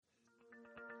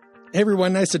Hey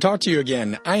everyone, nice to talk to you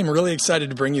again. I am really excited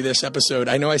to bring you this episode.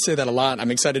 I know I say that a lot.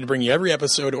 I'm excited to bring you every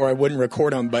episode or I wouldn't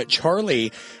record them, but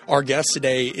Charlie, our guest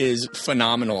today, is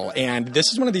phenomenal. And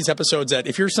this is one of these episodes that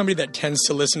if you're somebody that tends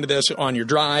to listen to this on your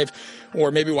drive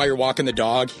or maybe while you're walking the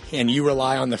dog and you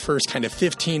rely on the first kind of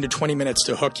 15 to 20 minutes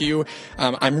to hook you,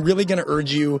 I'm really going to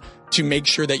urge you to make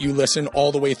sure that you listen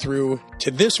all the way through to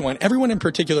this one, everyone in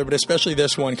particular, but especially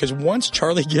this one, because once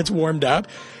Charlie gets warmed up,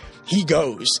 he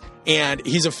goes. And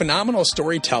he's a phenomenal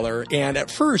storyteller. And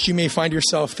at first you may find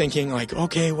yourself thinking like,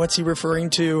 okay, what's he referring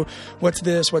to? What's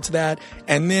this? What's that?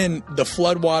 And then the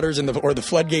floodwaters or the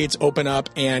floodgates open up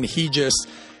and he just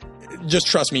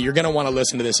trust me, you're going to want to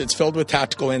listen to this. It's filled with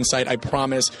tactical insight. I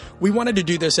promise. We wanted to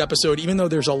do this episode, even though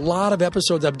there's a lot of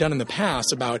episodes I've done in the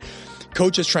past about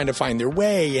coaches trying to find their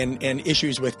way and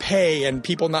issues with pay and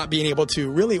people not being able to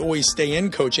really always stay in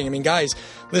coaching. I mean, guys,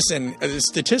 listen,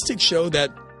 statistics show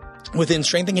that within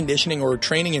strength and conditioning or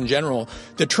training in general,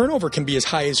 the turnover can be as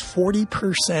high as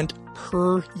 40%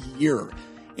 per year.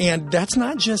 And that's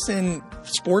not just in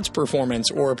sports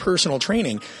performance or personal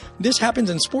training. This happens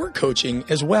in sport coaching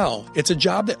as well. It's a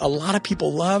job that a lot of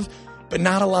people love, but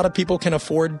not a lot of people can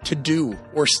afford to do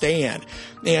or stay in.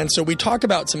 And so we talk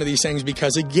about some of these things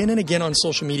because again and again on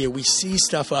social media, we see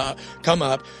stuff come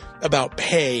up about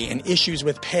pay and issues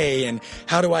with pay and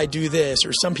how do I do this?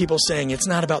 Or some people saying it's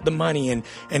not about the money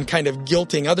and kind of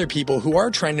guilting other people who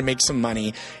are trying to make some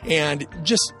money. And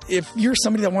just if you're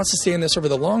somebody that wants to stay in this over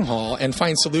the long haul and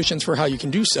find solutions for how you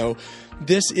can do so,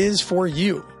 this is for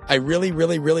you. I really,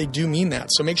 really, really do mean that.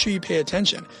 So make sure you pay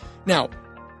attention. Now,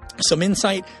 some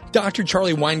insight. Dr.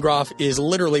 Charlie Weingroff is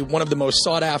literally one of the most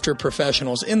sought after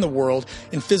professionals in the world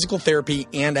in physical therapy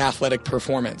and athletic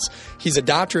performance. He's a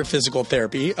doctor of physical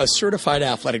therapy, a certified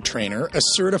athletic trainer, a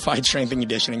certified strength and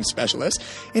conditioning specialist,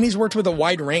 and he's worked with a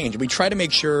wide range. We try to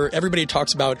make sure everybody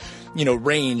talks about,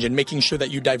 range and making sure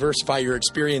that you diversify your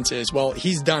experiences. Well,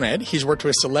 he's done it. He's worked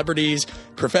with celebrities,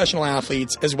 professional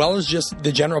athletes, as well as just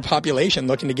the general population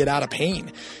looking to get out of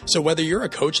pain. So whether you're a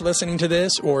coach listening to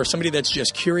this or somebody that's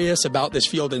just curious about this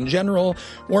field in general,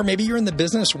 or maybe you're in the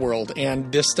business world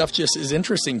and this stuff just is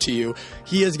interesting to you,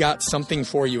 he has got something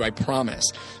for you, I promise.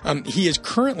 He is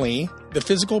currently the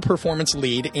physical performance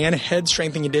lead and head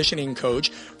strength and conditioning coach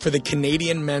for the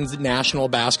Canadian men's national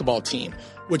basketball team,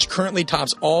 which currently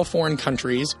tops all foreign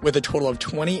countries with a total of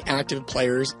 20 active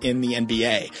players in the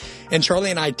NBA. And Charlie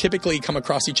and I typically come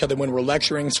across each other when we're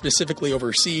lecturing, specifically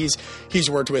overseas. He's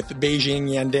worked with Beijing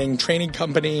Yanding Training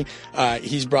Company.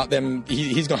 He's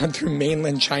gone through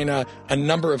mainland China a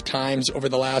number of times over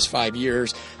the last 5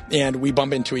 years, and we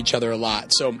bump into each other a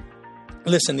lot. So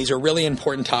listen, these are really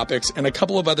important topics. And a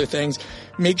couple of other things,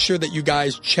 make sure that you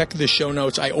guys check the show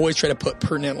notes. I always try to put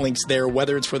pertinent links there,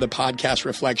 whether it's for the podcast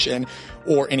reflection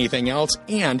or anything else.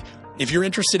 And if you're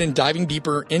interested in diving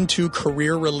deeper into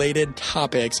career-related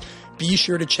topics, be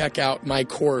sure to check out my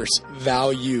course,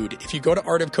 Valued. If you go to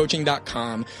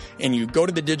artofcoaching.com and you go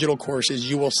to the digital courses,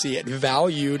 you will see it.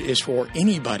 Valued is for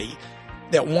anybody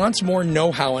that wants more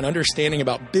know-how and understanding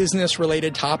about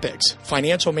business-related topics,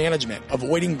 financial management,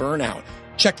 avoiding burnout.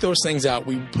 Check those things out.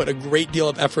 We put a great deal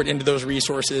of effort into those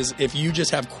resources. If you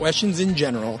just have questions in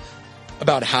general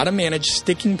about how to manage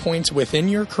sticking points within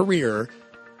your career,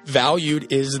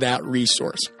 Valued is that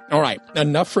resource. All right,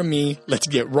 enough from me. Let's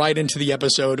get right into the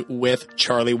episode with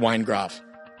Charlie Weingroff.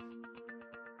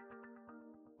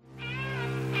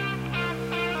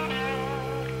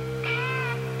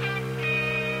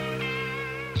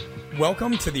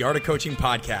 Welcome to the Art of Coaching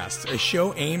Podcast, a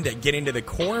show aimed at getting to the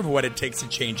core of what it takes to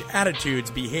change attitudes,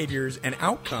 behaviors, and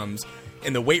outcomes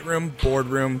in the weight room,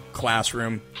 boardroom,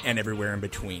 classroom, and everywhere in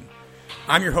between.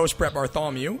 I'm your host, Brett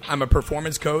Bartholomew. I'm a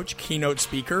performance coach, keynote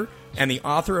speaker, and the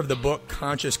author of the book,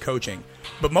 Conscious Coaching.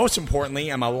 But most importantly,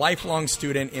 I'm a lifelong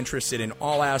student interested in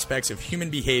all aspects of human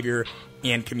behavior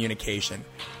and communication.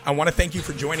 I want to thank you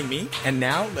for joining me, and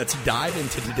now let's dive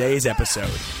into today's episode.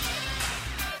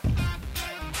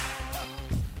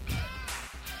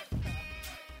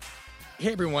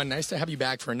 Hey everyone, nice to have you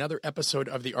back for another episode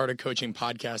of the Art of Coaching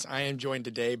Podcast. I am joined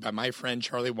today by my friend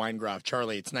Charlie Weingroff.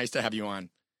 Charlie, it's nice to have you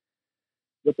on.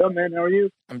 What's up, man? How are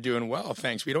you? I'm doing well,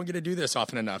 thanks. We don't get to do this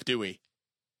often enough, do we?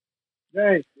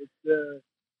 Nice. It's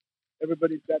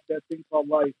everybody's got that thing called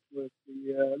life. With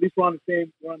at least we're on the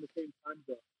same time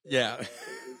zone. Yeah,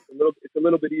 it's a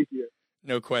little bit easier.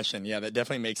 No question. Yeah, that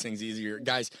definitely makes things easier.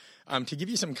 Guys, to give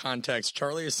you some context,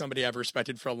 Charlie is somebody I've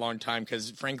respected for a long time because,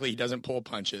 frankly, he doesn't pull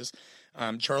punches.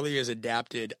 Charlie has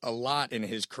adapted a lot in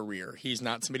his career. He's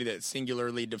not somebody that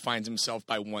singularly defines himself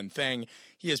by one thing.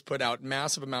 He has put out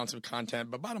massive amounts of content,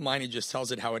 but bottom line, he just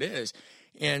tells it how it is.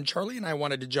 And Charlie and I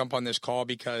wanted to jump on this call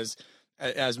because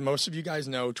As most of you guys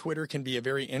know, Twitter can be a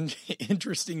very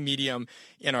interesting medium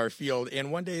in our field.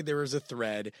 And one day there was a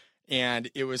thread,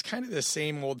 and it was kind of the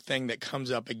same old thing that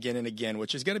comes up again and again,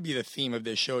 which is going to be the theme of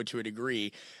this show to a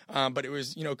degree. But it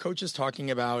was, coaches talking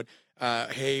about,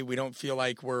 hey, we don't feel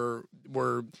like we're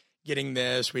getting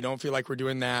this. We don't feel like we're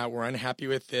doing that. We're unhappy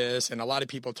with this. And a lot of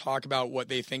people talk about what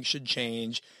they think should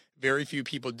change. Very few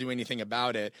people do anything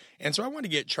about it. And so I want to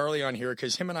get Charlie on here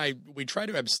because him and I, we try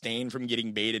to abstain from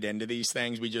getting baited into these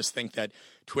things. We just think that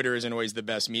Twitter isn't always the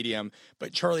best medium.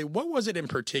 But Charlie, what was it in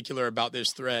particular about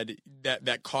this thread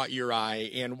that caught your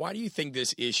eye? And why do you think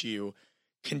this issue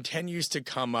continues to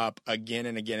come up again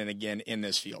and again and again in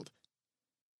this field?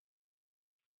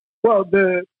 Well,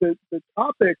 the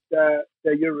topic that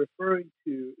you're referring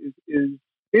to is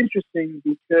interesting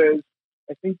because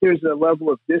I think there's a level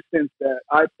of distance that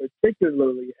I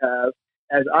particularly have,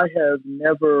 as I have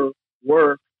never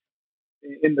worked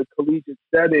in the collegiate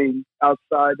setting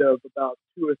outside of about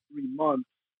 2 or 3 months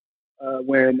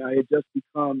when I had just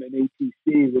become an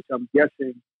ATC, which I'm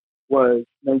guessing was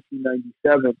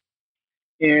 1997.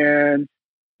 And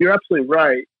you're absolutely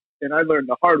right. And I learned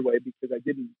the hard way because I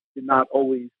did not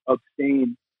always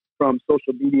abstain from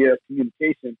social media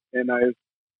communication. And I've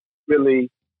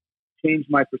really changed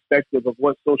my perspective of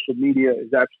what social media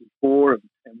is actually for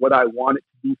and what I want it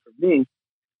to be for me.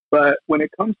 But when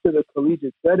it comes to the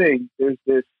collegiate setting, there's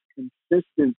this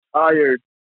consistent, tired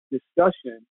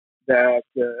discussion that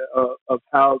of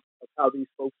how these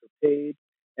folks are paid,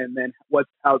 and then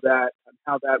how that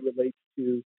relates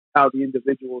to how the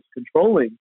individuals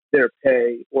controlling their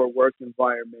pay or work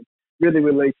environment really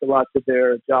relates a lot to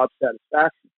their job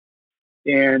satisfaction.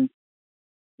 And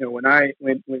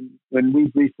when we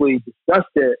briefly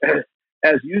discussed it,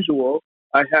 as usual,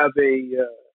 I have a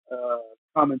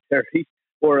commentary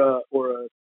or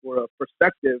a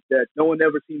perspective that no one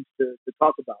ever seems to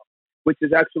talk about, which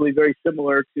is actually very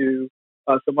similar to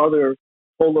some other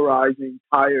polarizing,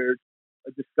 tired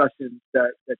discussions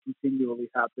that continually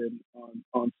happen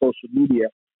on social media.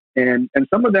 And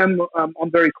some of them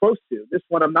I'm very close to. This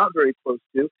one I'm not very close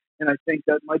to. And I think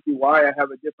that might be why I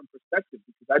have a different perspective,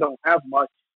 because I don't have much,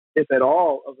 if at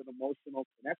all, of an emotional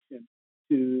connection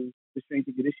to the strength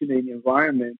and conditioning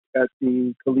environment at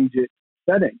the collegiate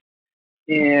setting.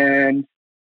 And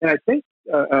I think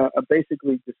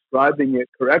basically describing it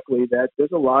correctly, that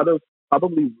there's a lot of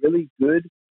probably really good,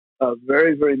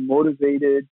 very, very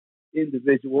motivated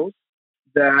individuals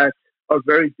that are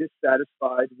very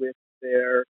dissatisfied with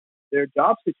their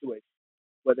job situation,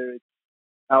 whether it's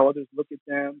how others look at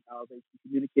them, how they can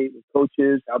communicate with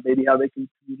coaches, how they can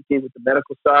communicate with the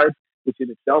medical side, which in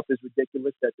itself is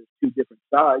ridiculous that there's two different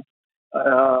sides,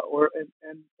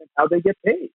 and how they get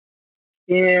paid.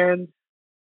 And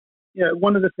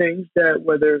one of the things that,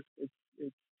 whether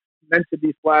it's meant to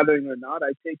be flattering or not,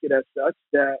 I take it as such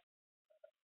that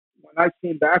when I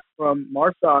came back from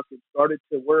MARSOC and started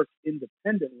to work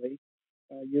independently,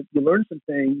 you learn some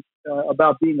things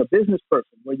about being a business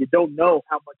person, where you don't know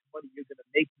how much money you're going to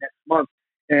make next month.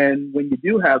 And when you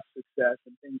do have success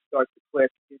and things start to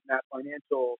click in that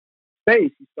financial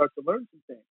space, you start to learn some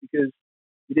things because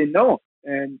you didn't know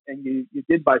them, and you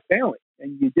did by failing,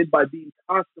 and you did by being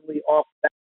constantly off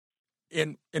that.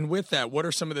 And with that, what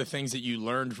are some of the things that you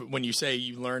learned when you say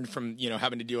you learned from,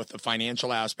 having to deal with the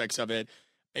financial aspects of it?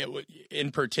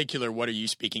 In particular, what are you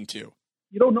speaking to?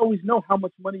 You don't always know how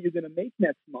much money you're going to make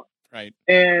next month. Right.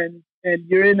 And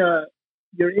you're in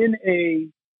a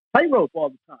tightrope all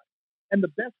the time. And the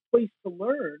best place to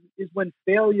learn is when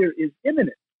failure is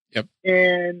imminent. Yep.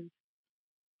 And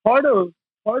part of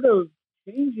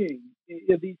changing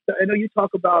these, I know you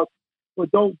talk about, well,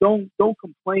 don't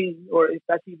complain, or if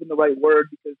that's even the right word,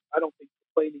 because I don't think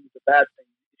complaining is a bad thing.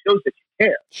 It shows that you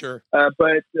care. Sure.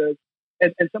 But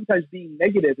sometimes being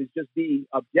negative is just being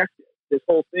objective. This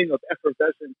whole thing of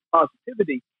effervescent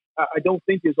positivity, I don't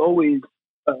think is always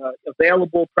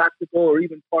available, practical, or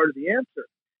even part of the answer.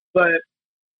 But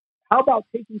how about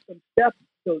taking some steps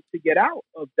to get out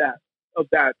of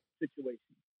that situation?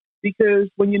 Because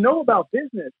when you know about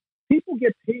business, people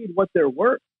get paid what they're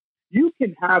worth. You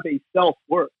can have a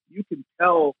self-worth. You can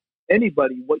tell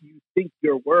anybody what you think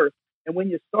you're worth. And when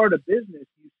you start a business,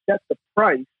 you set the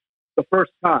price the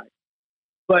first time.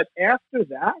 But after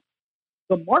that,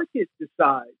 the market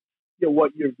decides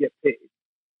what you get paid.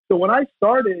 So when I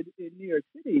started in New York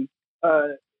City,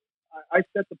 I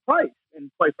set the price.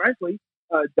 And quite frankly,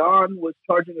 Don was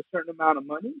charging a certain amount of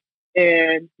money.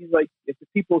 And he's like, if the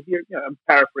people here, I'm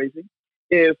paraphrasing,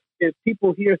 if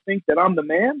people here think that I'm the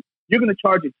man, you're going to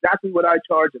charge exactly what I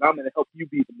charge, and I'm going to help you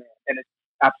be the man. And it's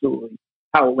absolutely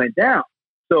how it went down.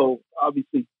 So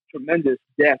obviously, tremendous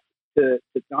debt to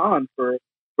Don for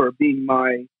being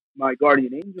my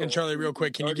guardian angel. And Charlie, real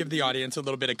quick, can you give the audience a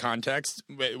little bit of context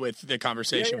with the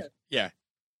conversation? Yeah.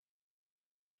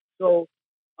 So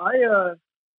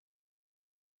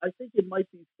I think it might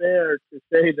be fair to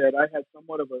say that I had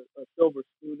somewhat of a silver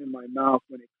spoon in my mouth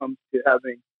when it comes to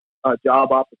having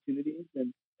job opportunities,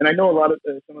 and I know a lot of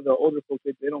some of the older folks,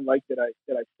 they don't like that I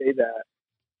say that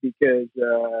because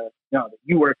no,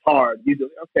 you work hard. You do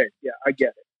okay, yeah, I get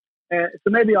it. And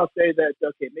so maybe I'll say that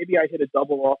okay, maybe I hit a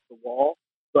double off the wall,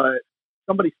 but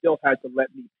somebody still had to let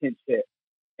me pinch hit,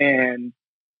 and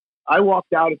I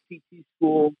walked out of PT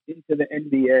school into the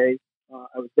NBA.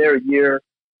 I was there a year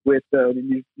with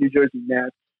the New Jersey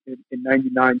Nets in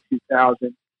 '99,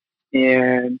 2000,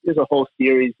 and there's a whole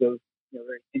series of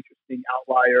very interesting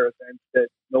outlier events that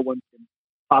no one can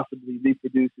possibly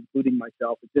reproduce, including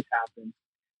myself. It just happened.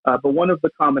 But one of the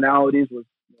commonalities was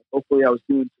hopefully I was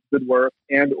doing some good work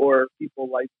and or people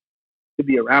liked to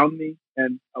be around me,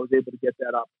 and I was able to get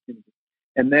that opportunity.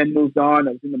 And then moved on.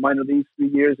 I was in the minor leagues 3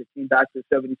 years. I came back to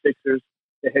the 76ers,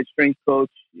 the head strength coach,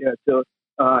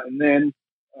 and then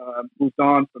moved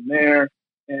on from there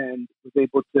and was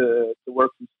able to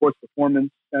work in sports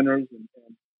performance centers and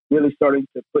really starting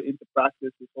to put into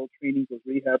practice this whole training with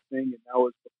rehab thing. And that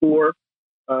was before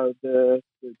the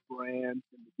brands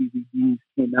and the DVDs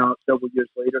came out several years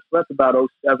later. So that's about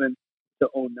 '07 to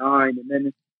 '09. And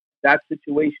then that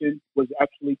situation was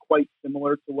actually quite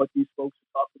similar to what these folks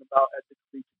are talking about at the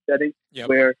collegiate setting,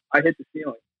 where I hit the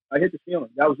ceiling.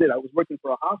 That was it. I was working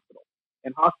for a hospital,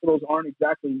 and hospitals aren't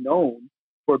exactly known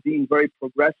for being very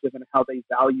progressive in how they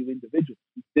value individuals.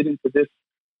 You fit into this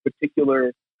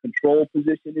particular control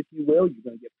position, if you will. You're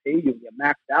going to get paid. You're going to get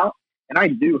maxed out. And I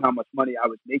knew how much money I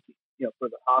was making, for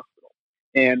the hospital.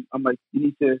 And I'm like, you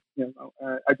need to,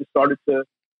 I just started to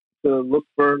look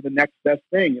for the next best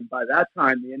thing. And by that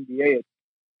time, the NBA had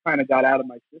kind of got out of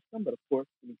my system. But of course,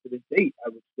 to this date, I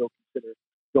would still consider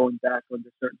going back under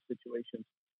certain situations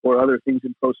or other things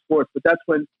in pro sports. But that's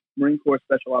when Marine Corps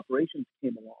Special Operations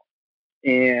came along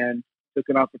and took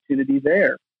an opportunity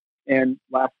there and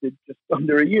lasted just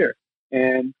under a year.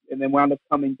 And then wound up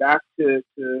coming back to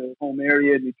home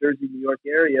area, New Jersey, New York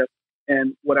area.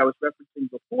 And what I was referencing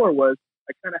before was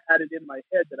I kind of had it in my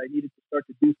head that I needed to start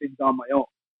to do things on my own.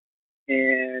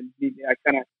 And I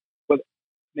kind of, but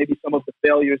maybe some of the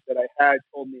failures that I had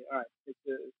told me, all right, it's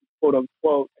a, quote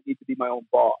unquote, I need to be my own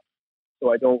boss.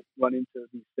 So I don't run into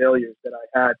these failures that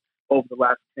I had over the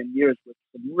last 10 years with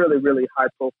some really, really high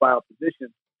profile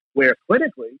positions where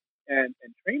clinically and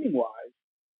training wise,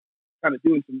 kind of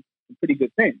doing some pretty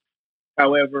good things.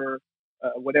 However,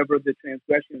 whatever the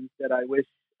transgressions that I wish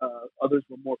others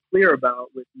were more clear about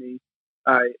with me,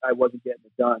 I wasn't getting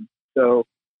it done. So,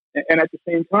 and at the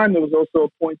same time, there was also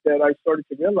a point that I started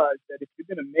to realize that if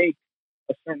you're going to make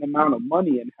a certain amount of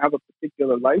money and have a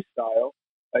particular lifestyle,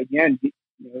 again,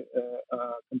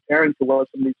 comparing to what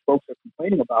some of these folks are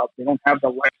complaining about, they don't have the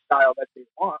lifestyle that they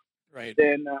want. Right.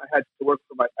 Then I had to work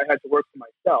for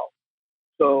myself.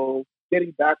 So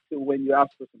getting back to when you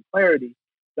asked for some clarity,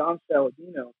 Don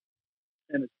Saladino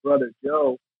and his brother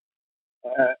Joe,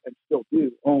 and still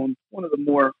do, own one of the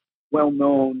more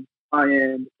well-known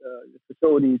high-end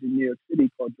facilities in New York City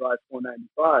called Drive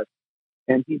 495.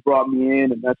 And he brought me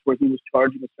in, and that's where he was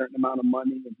charging a certain amount of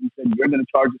money. And he said, you're going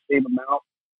to charge the same amount.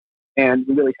 And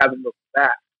we really haven't looked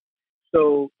back.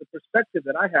 So the perspective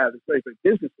that I have is very, very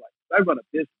business-like. I run a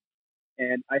business,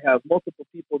 and I have multiple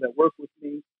people that work with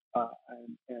me,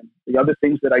 and the other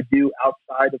things that I do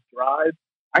outside of Drive.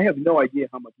 I have no idea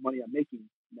how much money I'm making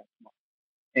next month.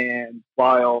 And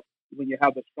while when you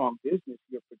have a strong business,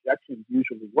 your projections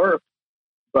usually work,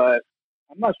 but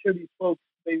I'm not sure these folks,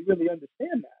 they really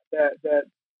understand that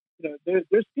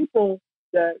there's people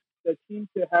that seem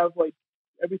to have like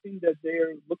everything that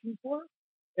they're looking for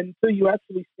until you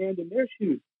actually stand in their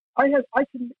shoes. I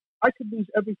could lose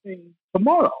everything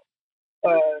tomorrow.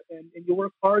 And you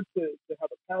work hard to have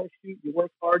a parachute, you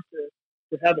work hard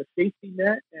to have a safety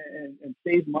net and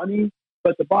save money.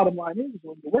 But the bottom line is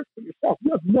when you work for yourself,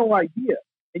 you have no idea.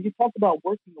 And you talk about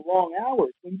working the long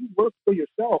hours. When you work for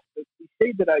yourself, the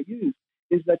cliche that I use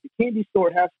is that the candy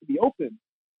store has to be open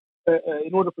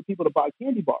in order for people to buy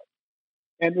candy bars.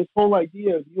 And this whole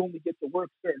idea of you only get to work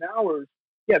certain hours,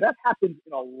 yeah, that happens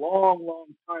in a long, long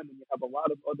time when you have a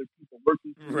lot of other people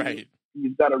working for right. you. And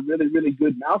you've got a really, really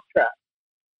good mousetrap.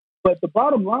 But the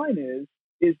bottom line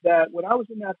is that when I was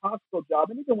in that hospital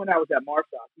job, and even when I was at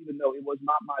Marsoc, even though it was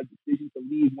not my decision to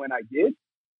leave when I did,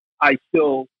 I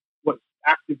still was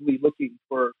actively looking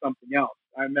for something else.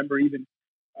 I remember even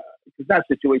because that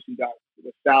situation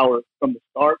was sour from the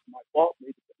start, my fault.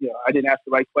 Maybe I didn't ask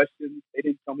the right questions. They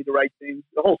didn't tell me the right things.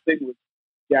 The whole thing was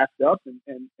jacked up, and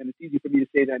it's easy for me to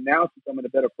say that now since I'm in a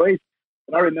better place.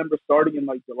 But I remember starting in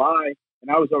like July, and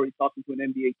I was already talking to an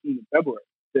NBA team in February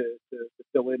to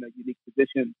fill in a unique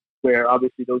position where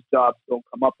obviously those jobs don't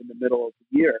come up in the middle of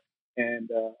the year. And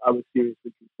I was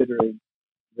seriously considering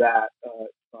that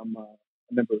from a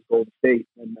member of Golden State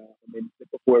when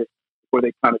before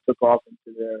they kind of took off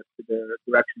into their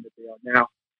direction that they are now.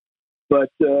 But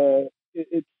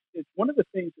it's one of the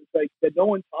things it's like that no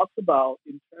one talks about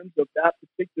in terms of that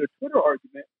particular Twitter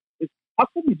argument is how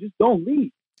come you just don't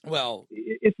leave? Well,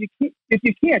 if you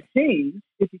can't change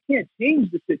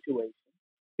the situation,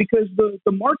 because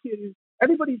the market is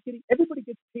everybody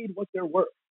gets paid what they're worth.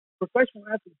 Professional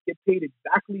athletes get paid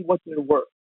exactly what they're worth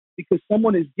because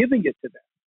someone is giving it to them.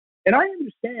 And I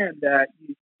understand that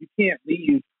you can't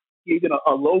leave even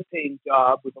a low-paying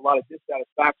job with a lot of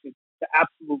dissatisfaction to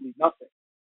absolutely nothing.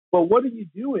 But what are you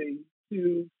doing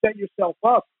to set yourself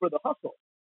up for the hustle?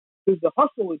 Because the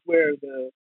hustle is where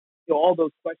all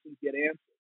those questions get answered.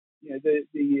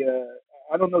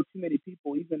 I don't know too many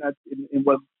people, even in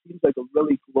what seems like a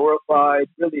really glorified,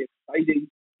 really exciting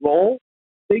role.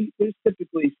 There's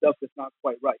typically stuff that's not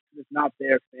quite right because it's not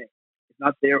their thing, it's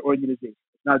not their organization,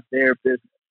 it's not their business.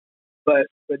 But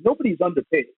nobody's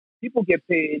underpaid. People get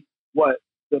paid what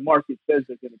the market says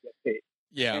they're going to get paid.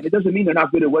 Yeah. And it doesn't mean they're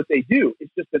not good at what they do.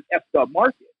 It's just an effed up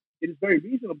market. It is very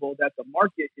reasonable that the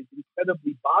market is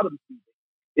incredibly bottom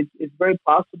feeding. It's very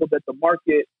possible that the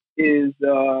market is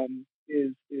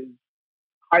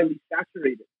highly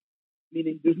saturated,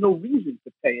 meaning there's no reason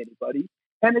to pay anybody,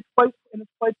 and it's quite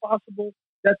possible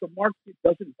that the market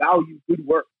doesn't value good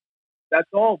work. That's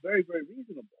all very, very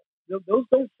reasonable. Those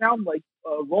don't sound like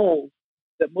roles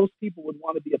that most people would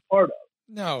want to be a part of.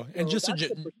 No, and so just that's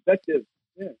the perspective.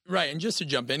 Yeah. Right. And just to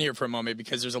jump in here for a moment,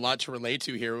 because there's a lot to relate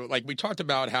to here. Like we talked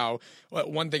about how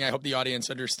one thing I hope the audience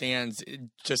understands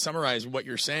to summarize what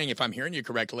you're saying, if I'm hearing you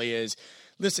correctly, is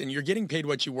listen, you're getting paid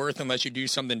what you're worth unless you do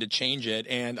something to change it.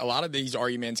 And a lot of these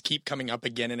arguments keep coming up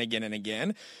again and again and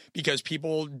again because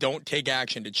people don't take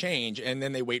action to change and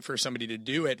then they wait for somebody to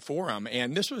do it for them.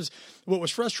 And this was what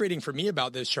was frustrating for me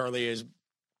about this, Charlie, is,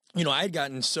 I had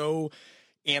gotten so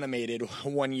animated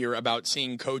one year about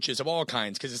seeing coaches of all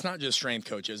kinds, because it's not just strength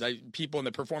coaches. People in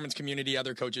the performance community,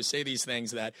 other coaches say these things,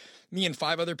 that me and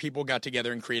 5 other people got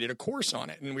together and created a course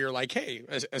on it. And we were like, hey,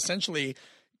 essentially,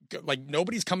 like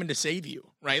nobody's coming to save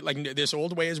you, right? Like this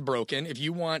old way is broken. If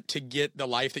you want to get the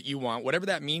life that you want, whatever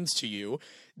that means to you,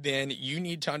 then you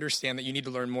need to understand that you need to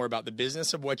learn more about the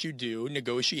business of what you do,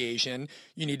 negotiation.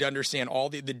 You need to understand all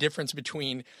the difference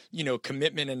between,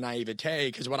 commitment and naivete.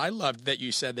 Because what I loved that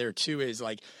you said there too is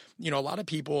like, a lot of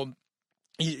people,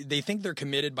 they think they're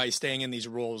committed by staying in these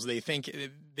roles. They think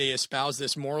they espouse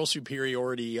this moral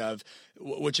superiority of,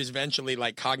 which is eventually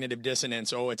like cognitive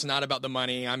dissonance. Oh, it's not about the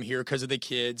money. I'm here because of the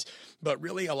kids. But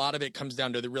really, a lot of it comes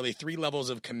down to the really 3 levels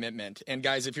of commitment. And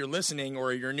guys, if you're listening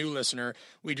or you're a new listener,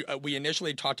 we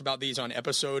initially talked about these on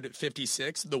episode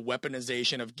 56, the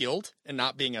weaponization of guilt and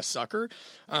not being a sucker.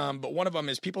 But one of them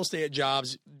is people stay at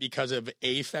jobs because of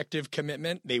affective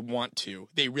commitment. They want to.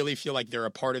 They really feel like they're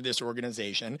a part of this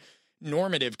organization.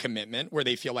 Normative commitment, where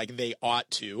they feel like they ought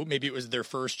to. Maybe it was their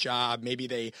first job. Maybe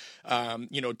they,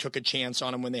 took a chance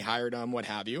on them when they hired them, what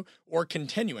have you. Or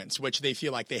continuance, which they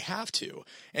feel like they have to.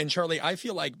 And Charlie, I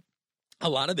feel like a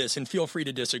lot of this, and feel free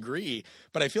to disagree,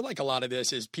 but I feel like a lot of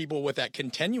this is people with that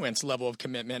continuance level of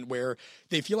commitment where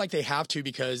they feel like they have to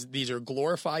because these are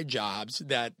glorified jobs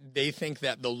that they think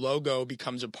that the logo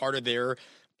becomes a part of their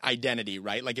identity,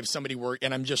 right? Like if somebody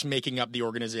and I'm just making up the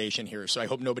organization here, so I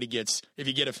hope nobody if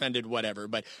you get offended, whatever,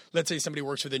 but let's say somebody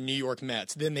works for the New York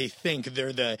Mets, then they think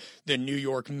they're the New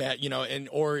York Met,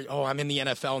 or I'm in the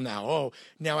NFL now. Oh,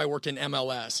 now I worked in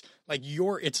MLS. Like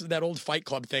it's that old Fight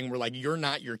Club thing where like you're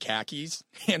not your khakis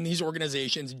and these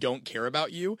organizations don't care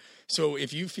about you. So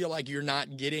if you feel like you're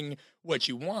not getting what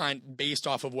you want based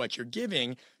off of what you're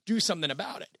giving, do something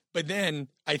about it. But then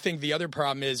I think the other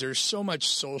problem is there's so much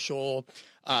social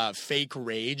fake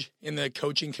rage in the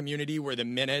coaching community where the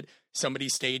minute somebody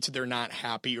states they're not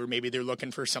happy or maybe they're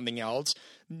looking for something else,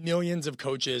 millions of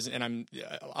coaches, and I'm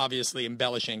obviously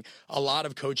embellishing, a lot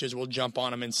of coaches will jump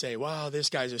on them and say, wow, this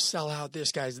guy's a sellout,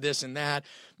 this guy's this and that.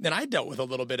 And I dealt with a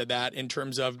little bit of that in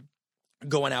terms of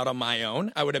going out on my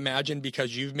own, I would imagine,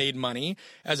 because you've made money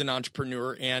as an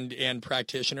entrepreneur and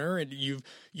practitioner, and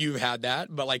you've had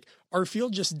that. But like our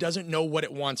field just doesn't know what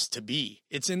it wants to be.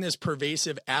 It's in this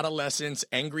pervasive adolescence,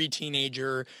 angry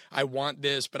teenager. I want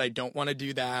this, but I don't want to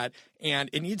do that. And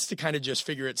it needs to kind of just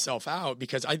figure itself out,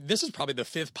 because this is probably the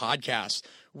 5th podcast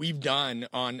we've done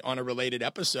on a related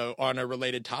episode, on a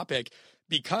related topic,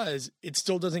 because it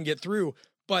still doesn't get through.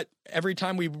 But every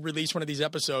time we release one of these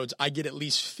episodes, I get at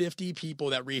least 50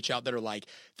 people that reach out that are like,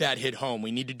 that hit home.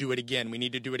 We need to do it again. We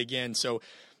need to do it again. So,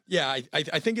 yeah, I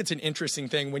think it's an interesting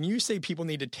thing. When you say people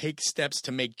need to take steps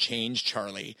to make change,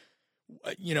 Charlie,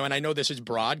 and I know this is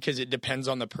broad because it depends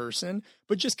on the person,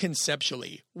 but just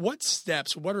conceptually, what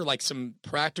are like some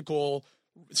practical,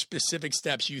 specific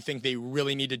steps you think they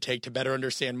really need to take to better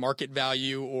understand market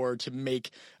value or to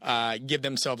give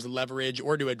themselves leverage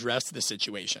or to address the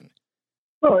situation?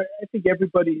 Well, I think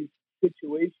everybody's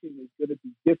situation is going to be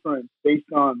different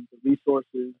based on the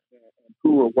resources and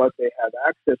who or what they have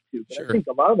access to. But Sure. I think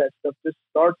a lot of that stuff just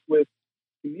starts with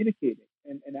communicating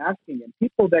and asking, and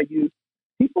people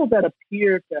that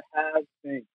appear to have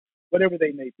things, whatever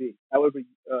they may be, however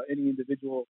any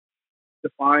individual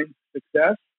defines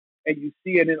success, and you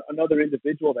see another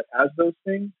individual that has those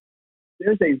things,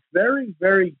 there's a very,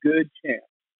 very good chance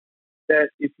that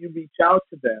if you reach out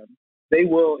to them, they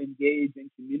will engage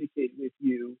and communicate with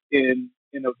you in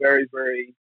a very,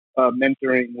 very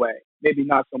mentoring way. Maybe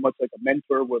not so much like a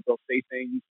mentor where they'll say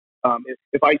things.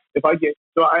 If I get,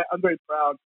 so I'm very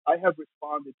proud. I have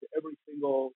responded to every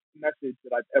single message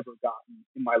that I've ever gotten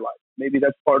in my life. Maybe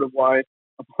that's part of why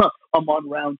I'm on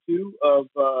round 2 of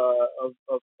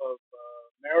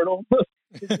marital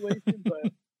situation.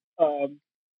 But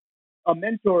a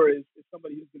mentor is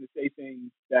somebody who's going to say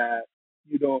things that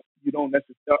you don't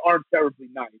necessarily aren't terribly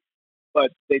nice,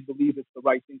 but they believe it's the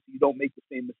right thing, so you don't make the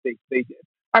same mistakes they did.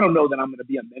 I don't know that I'm going to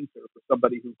be a mentor for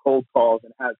somebody who cold calls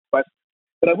and has questions,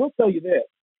 but I will tell you this: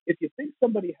 if you think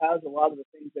somebody has a lot of the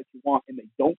things that you want and they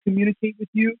don't communicate with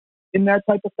you in that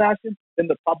type of fashion, then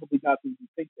they're probably not who you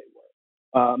think they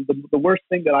were. The worst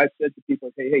thing that I've said to people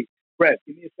is, hey, Brett,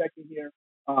 give me a second here.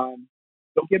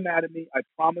 Don't get mad at me. I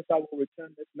promise I will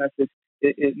return this message.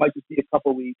 It might just be a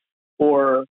couple weeks.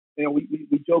 Or,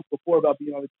 we joked before about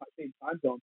being on the same time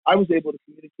zone. I was able to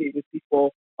communicate with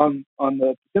people on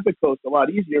the Pacific Coast a lot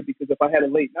easier because if I had a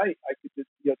late night, I could just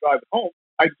drive it home.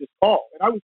 I could just call, and I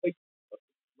was like,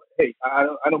 "Hey, I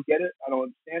don't get it. I don't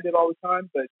understand it all the time,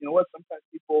 but you know what? Sometimes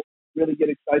people really get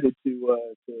excited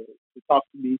to talk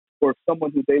to me or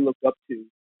someone who they look up to,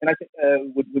 and I think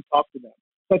would talk to them.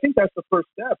 So I think that's the first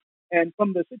step. And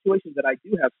from the situations that I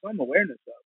do have some awareness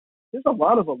of, there's a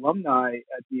lot of alumni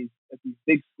at these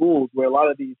big schools where a lot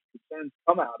of these concerns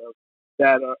come out of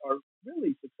that are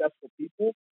really successful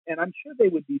people, and I'm sure they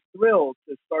would be thrilled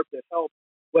to start to help,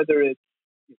 whether it's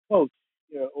coach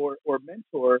or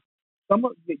mentor,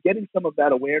 getting some of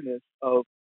that awareness of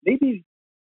maybe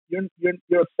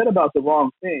you're upset about the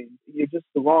wrong thing, you're just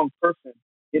the wrong person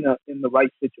in the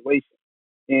right situation,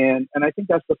 and I think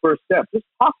that's the first step. Just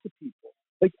talk to people,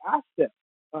 like ask them.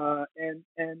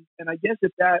 And I guess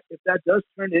if that does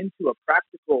turn into a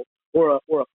practical or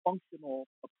a functional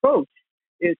approach,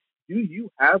 it's, do you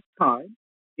have time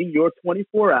in your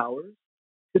 24 hours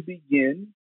to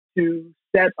begin to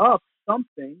set up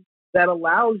something that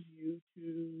allows you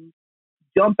to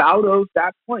jump out of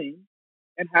that plane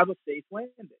and have a safe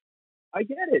landing? I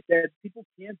get it that people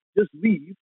can't just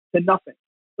leave to nothing.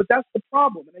 But that's the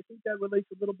problem. And I think that relates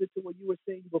a little bit to what you were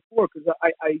saying before, because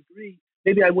I agree.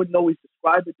 Maybe I wouldn't always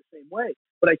describe it the same way.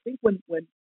 But I think when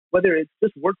whether it's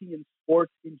just working in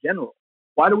sports in general,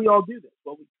 why do we all do this?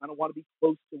 Well, we kind of want to be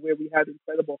close to where we have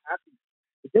incredible happiness.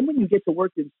 But then when you get to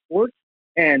work in sports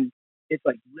and it's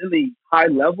like really high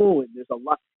level and there's a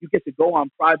lot, you get to go on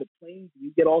private planes and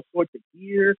you get all sorts of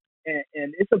gear. And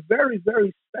it's a very,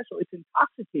 very special, it's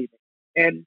intoxicating.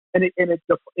 And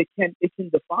it can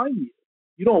define you.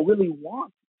 You don't really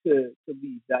want to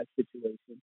leave that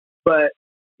situation, but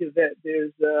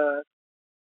there's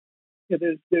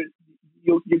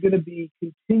you're going to be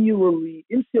continually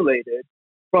insulated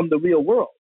from the real world,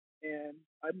 and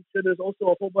I'm sure there's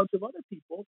also a whole bunch of other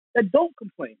people that don't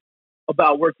complain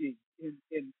about working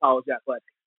in college athletics.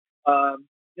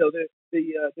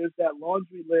 There's that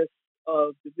laundry list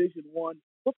of Division I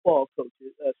football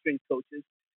coaches, strength coaches,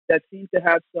 that seem to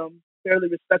have some fairly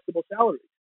respectable salaries.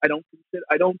 I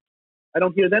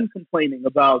don't hear them complaining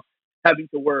about having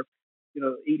to work,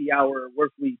 80-hour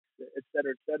work weeks, et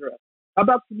cetera, et cetera. How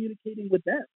about communicating with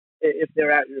them if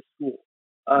they're at your school,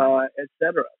 et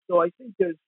cetera? So I think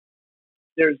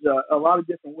there's a lot of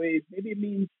different ways. Maybe it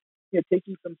means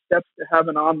taking some steps to have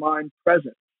an online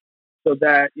presence, so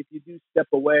that if you do step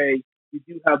away, you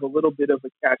do have a little bit of a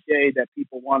cachet that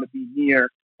people want to be near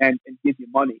and give you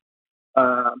money.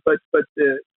 But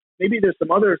maybe there's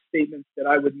some other statements that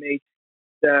I would make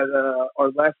that are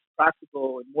less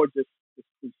practical and more just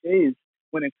cliches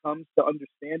when it comes to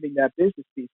understanding that business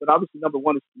piece. But obviously, number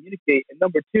one is communicate, and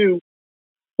number two,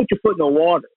 put your foot in the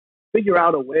water. Figure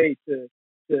out a way to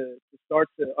start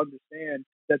to understand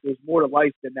that there's more to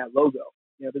life than that logo.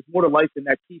 You know, there's more to life than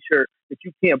that T-shirt that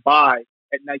you can't buy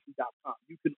at Nike.com.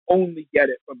 You can only get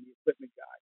it from the equipment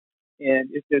guy. And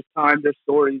if there's time, there's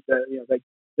stories that, you know, like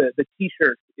the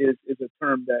T-shirt is a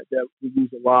term that we use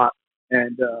a lot,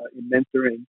 and in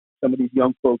mentoring some of these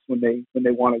young folks when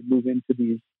they want to move into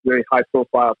these very high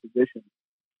profile positions.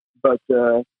 But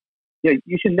yeah,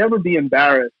 you should never be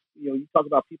embarrassed. You know, you talk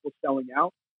about people selling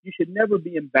out. You should never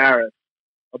be embarrassed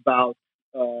about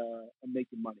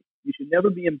making money. You should never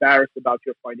be embarrassed about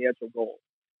your financial goals.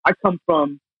 I come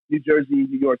from New Jersey,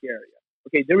 New York area.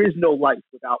 Okay, there is no life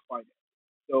without finance.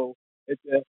 So it's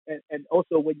and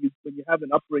also when you have an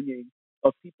upbringing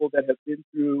of people that have been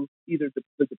through either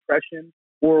the Depression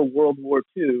or World War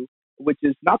II, which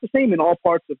is not the same in all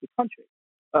parts of the country,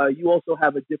 you also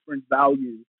have a different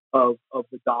value of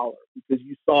the dollar, because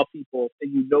you saw people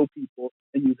and you know people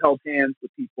and you held hands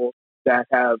with people that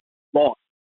have lost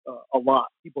a lot.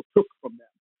 People took from them.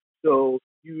 So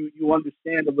you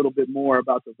understand a little bit more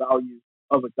about the value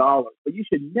of a dollar. But you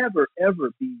should never, ever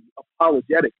be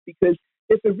apologetic, because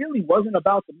if it really wasn't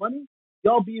about the money,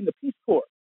 y'all be in the Peace Corps.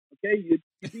 Okay, you'd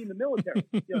be in the military,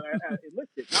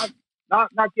 enlisted,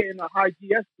 not getting a high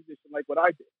GS position like what I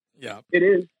did. Yeah, it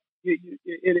is. You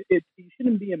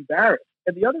shouldn't be embarrassed.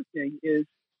 And the other thing is,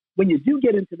 when you do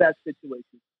get into that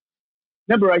situation,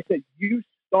 remember I said you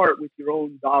start with your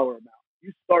own dollar amount.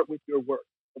 You start with your worth.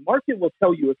 The market will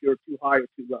tell you if you're too high or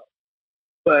too low.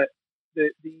 But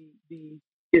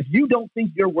if you don't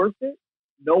think you're worth it,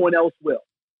 no one else will.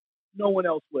 No one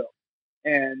else will.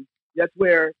 And that's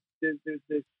where there's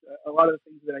this a lot of the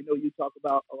things that I know you talk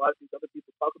about, a lot of these other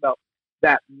people talk about,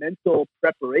 that mental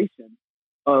preparation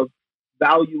of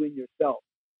valuing yourself.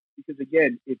 Because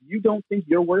again, if you don't think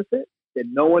you're worth it,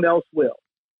 then no one else will.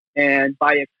 And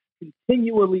by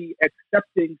continually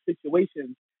accepting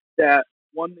situations that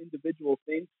one individual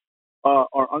thinks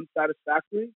are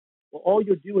unsatisfactory, well, all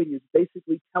you're doing is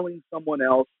basically telling someone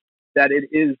else that it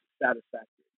is satisfactory.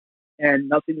 And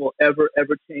nothing will ever,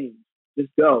 ever change. Just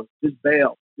go, just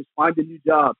bail, just find a new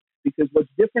job. Because what's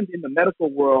different in the medical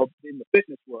world, in the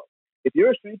fitness world, if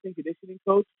you're a strength and conditioning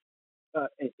coach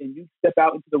and you step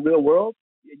out into the real world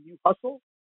and you hustle,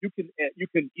 you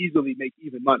can easily make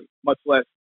even money, much less,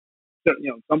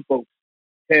 some folks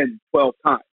 10, 12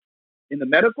 times. In the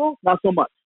medical, not so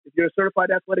much. If you're a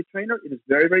certified athletic trainer, it is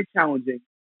very, very challenging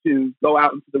to go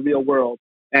out into the real world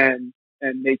and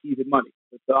make even money.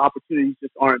 The opportunities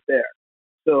just aren't there.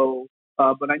 So,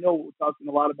 but I know we're talking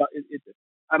a lot about it.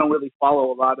 I don't really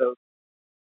follow a lot of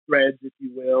threads, if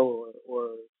you will, or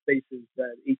spaces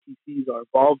that ATCs are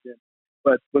involved in.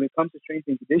 But when it comes to strength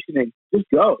and conditioning, just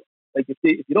go. Like if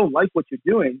you don't like what you're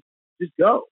doing, just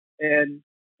go. And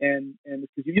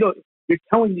because you're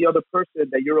telling the other person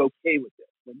that you're okay with it.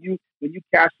 When you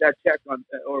cash that check on,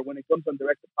 or when it comes on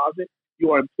direct deposit,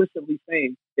 you are implicitly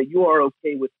saying that you are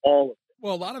okay with all of it.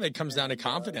 Well, a lot of it comes down to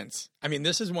confidence. I mean,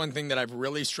 this is one thing that I've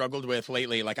really struggled with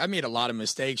lately. Like I made a lot of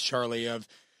mistakes, Charlie,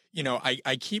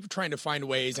 I keep trying to find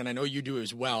ways, and I know you do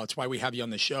as well. It's why we have you on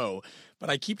the show, but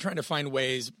I keep trying to find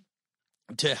ways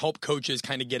to help coaches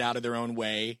kind of get out of their own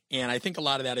way. And I think a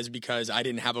lot of that is because I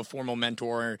didn't have a formal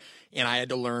mentor and I had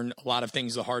to learn a lot of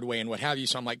things the hard way and what have you.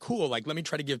 So I'm like, cool, like, let me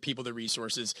try to give people the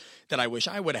resources that I wish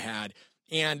I would have had.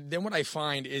 And then what I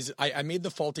find is I made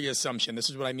the faulty assumption. This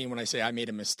is what I mean when I say I made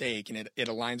a mistake, and it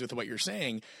aligns with what you're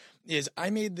saying, is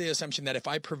I made the assumption that if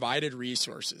I provided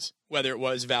resources, whether it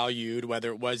was valued,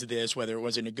 whether it was this, whether it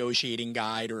was a negotiating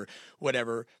guide or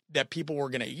whatever, that people were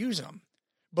going to use them.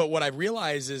 But what I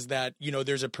realize is that,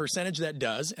 there's a percentage that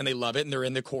does, and they love it, and they're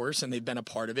in the course, and they've been a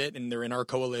part of it, and they're in our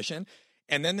coalition.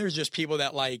 And then there's just people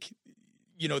that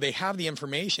they have the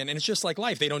information, and it's just like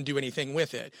life. They don't do anything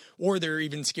with it, or they're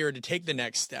even scared to take the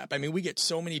next step. I mean, we get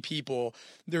so many people.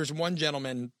 There's one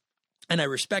gentleman, and I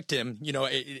respect him.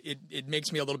 It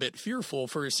makes me a little bit fearful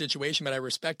for his situation, but I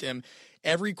respect him.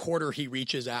 Every quarter he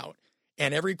reaches out.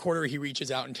 And every quarter he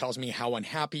reaches out and tells me how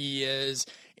unhappy he is.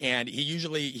 And he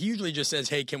usually just says,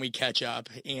 "Hey, can we catch up?"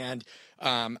 And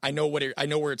I know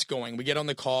where it's going. We get on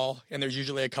the call, and there's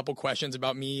usually a couple questions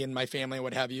about me and my family and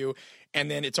what have you.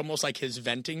 And then it's almost like his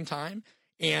venting time.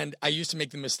 And I used to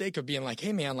make the mistake of being like,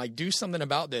 "Hey man, like do something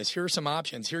about this. Here are some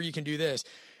options. Here you can do this."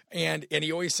 And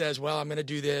he always says, "Well, I'm going to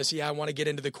do this. Yeah, I want to get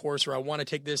into the course, or I want to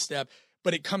take this step."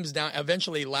 But it comes down.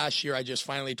 Eventually, last year, I just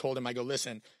finally told him, I go,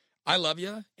 "Listen, I love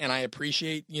you, and I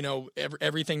appreciate,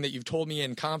 everything that you've told me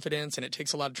in confidence, and it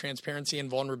takes a lot of transparency and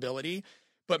vulnerability.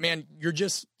 But man, you're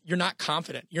not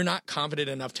confident. You're not confident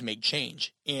enough to make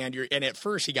change." And at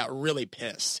first he got really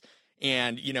pissed,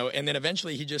 and then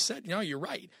eventually he just said, "No, you're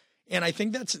right." And I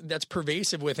think that's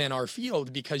pervasive within our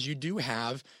field, because you do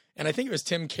have And I think it was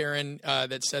Tim Karen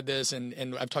that said this,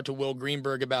 and I've talked to Will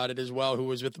Greenberg about it as well, who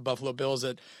was with the Buffalo Bills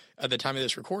at the time of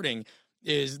this recording,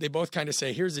 is they both kind of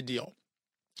say, here's the deal.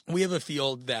 We have a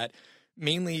field that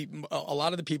mainly a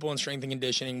lot of the people in strength and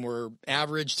conditioning were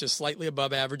average to slightly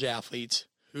above average athletes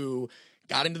who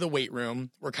got into the weight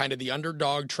room, were kind of the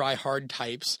underdog, try hard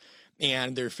types,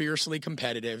 and they're fiercely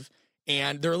competitive,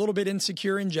 and they're a little bit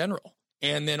insecure in general.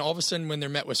 And then all of a sudden, when they're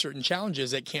met with certain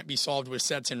challenges that can't be solved with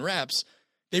sets and reps,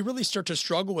 they really start to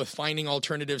struggle with finding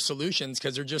alternative solutions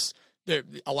because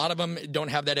a lot of them don't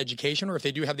have that education, or if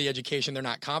they do have the education, they're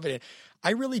not confident.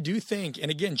 I really do think,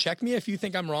 and again, check me if you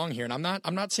think I'm wrong here, and I'm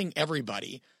not saying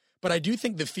everybody, but I do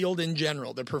think the field in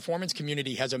general, the performance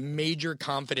community, has a major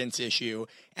confidence issue,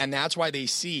 and that's why they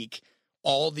seek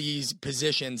all these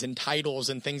positions and titles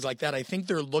and things like that. I think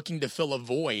they're looking to fill a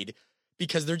void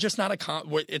because they're just not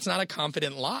it's not a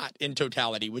confident lot in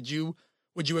totality. Would you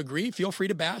agree? Feel free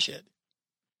to bash it.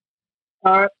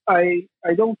 I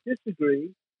don't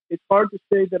disagree. It's hard to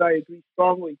say that I agree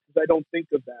strongly because I don't think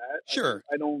of that. Sure.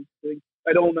 I don't say,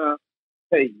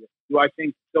 do I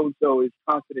think so-and-so is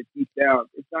confident deep down?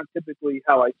 It's not typically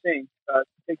how I think,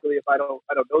 particularly if I don't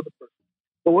know the person.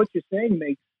 But what you're saying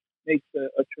makes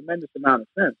a tremendous amount of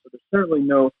sense. So there's certainly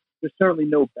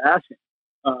no bashing.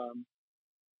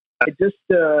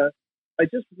 I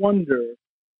just wonder,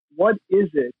 what is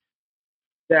it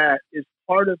that is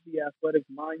part of the athletic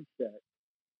mindset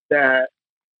that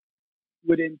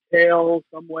would entail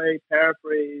some way,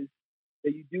 paraphrase,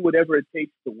 that you do whatever it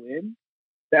takes to win,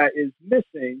 that is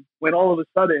missing when all of a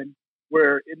sudden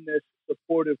we're in this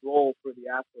supportive role for the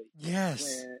athlete.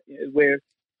 Yes. Where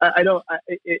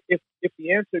if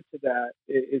the answer to that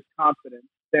is confidence,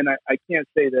 then I can't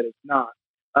say that it's not.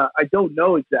 I don't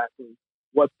know exactly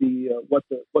what the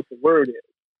word is,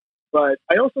 but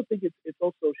I also think it's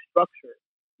also structure,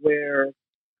 where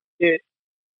it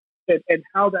and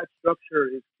how that structure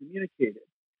is communicated,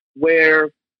 where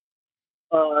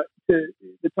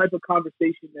the type of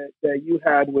conversation that you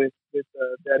had with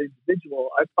that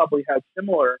individual, I probably had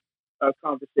similar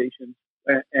conversations,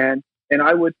 and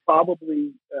I would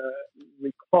probably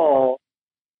recall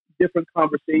different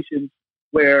conversations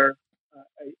where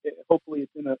hopefully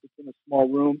it's in a small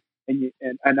room,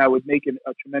 and I would make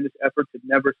a tremendous effort to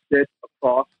never sit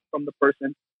across from the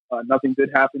person. Nothing good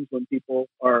happens when people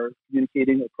are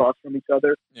communicating across from each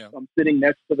other. Yeah. So I'm sitting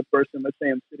next to the person. Let's say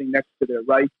I'm sitting next to their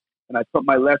right, and I put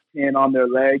my left hand on their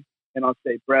leg, and I'll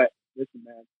say, Brett, listen,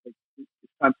 man, it's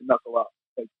time to knuckle up.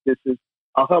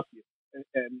 I'll help you,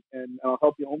 and I'll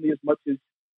help you only as much as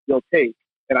you'll take.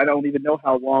 And I don't even know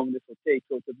how long this will take.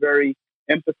 So it's a very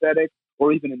empathetic,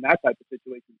 or even in that type of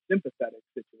situation, sympathetic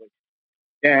situation.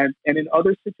 And in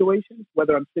other situations,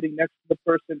 whether I'm sitting next to the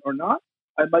person or not,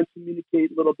 I might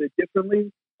communicate a little bit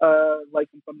differently, like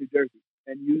I'm from New Jersey,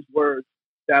 and use words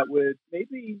that would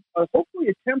maybe, hopefully,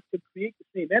 attempt to create the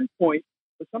same endpoint.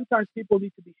 But sometimes people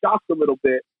need to be shocked a little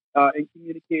bit and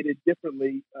communicated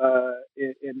differently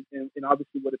in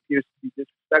obviously what appears to be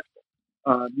disrespectful,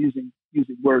 using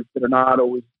words that are not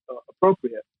always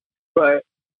appropriate. But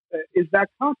is that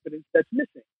confidence that's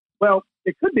missing? Well,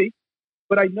 it could be,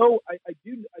 but I do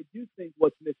think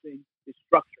what's missing is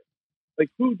structure. Like,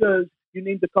 who does? You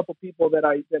named a couple people that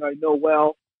I know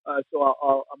well, so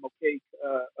I'm okay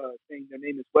saying their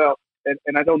name as well.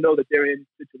 And I don't know that they're in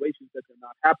situations that they're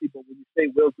not happy. But when you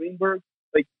say Will Greenberg,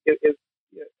 like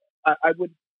I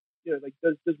would, like,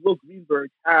 does Will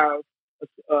Greenberg have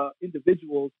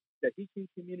individuals that he can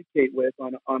communicate with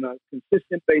on a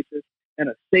consistent basis and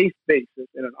a safe basis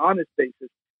and an honest basis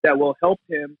that will help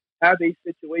him have a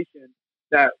situation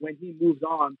that when he moves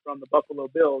on from the Buffalo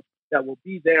Bills, that will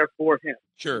be there for him?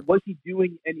 Sure. Was he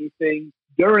doing anything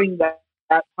during that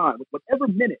time, with whatever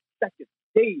minutes, seconds,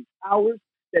 days, hours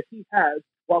that he has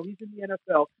while he's in the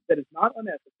NFL, that is not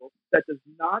unethical, that does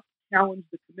not challenge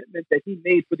the commitment that he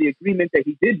made for the agreement that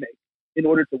he did make in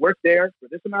order to work there for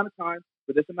this amount of time,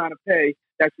 for this amount of pay,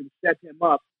 that can set him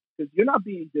up? Because you're not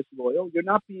being disloyal, you're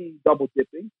not being double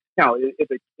dipping. Now, if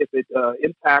it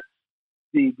impacts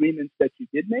the agreements that you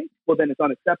did make, well, then it's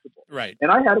unacceptable. Right. And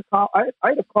I had a call. I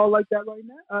had a call like that right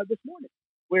now, this morning,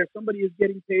 where somebody is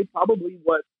getting paid probably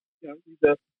what, he's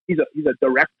a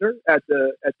director at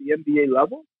the NBA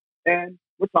level, and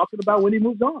we're talking about when he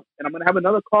moves on. And I'm going to have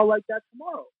another call like that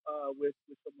tomorrow with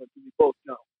someone who we both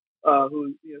know,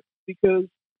 because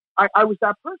I was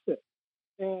that person,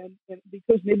 and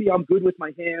because maybe I'm good with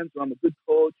my hands, or I'm a good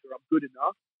coach, or I'm good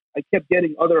enough, I kept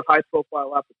getting other high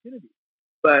profile opportunities,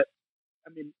 but I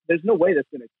mean, there's no way that's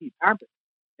going to keep happening.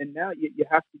 And now you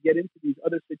have to get into these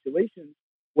other situations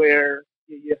where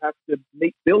you have to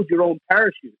build your own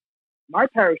parachute. My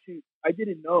parachute I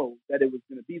didn't know that it was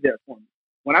going to be there for me.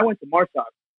 When I went to Marsoc,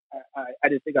 I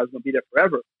didn't think I was going to be there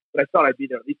forever, but I thought I'd be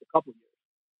there at least a couple of years.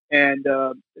 And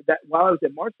that while I was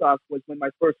at Marsoc was when my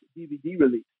first DVD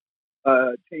release,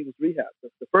 Changeless Rehab,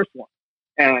 the first one,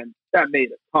 and that made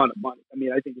a ton of money. I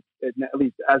mean, I think at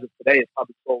least as of today, it's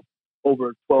probably sold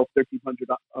over 1,300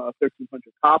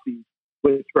 copies,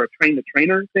 which for a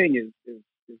train-the-trainer thing is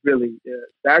really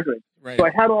staggering. Right. So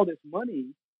I had all this money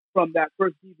from that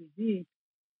first DVD,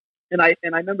 and I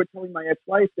remember telling my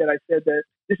ex-wife that I said that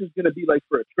this is going to be like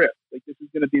for a trip, like this is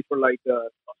going to be for like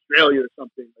Australia or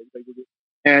something,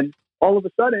 and all of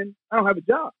a sudden I don't have a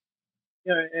job.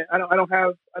 You know, and I don't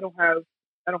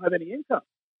have any income,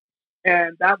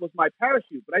 and that was my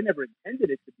parachute. But I never intended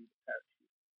it to be the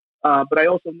parachute. But I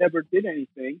also never did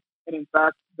anything, and in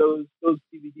fact, those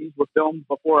DVDs were filmed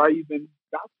before I even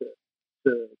got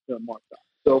to Martha.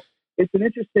 So it's an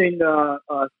interesting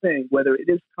thing, whether it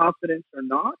is confidence or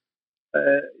not.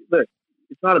 Look,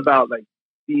 it's not about like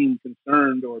being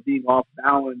concerned or being off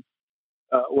balance,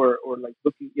 or like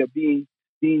looking,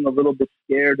 being a little bit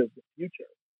scared of the future.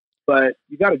 But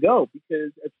you got to go,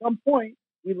 because at some point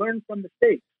we learn from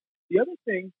mistakes. The other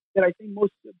thing that I think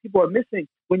most people are missing,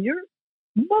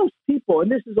 most people,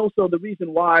 and this is also the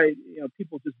reason why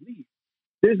people just leave.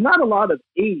 There's not a lot of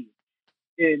age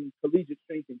in collegiate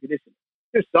strength and conditioning.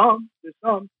 There's some,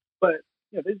 but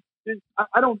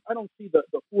I don't see the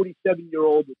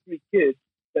 47-year-old with 3 kids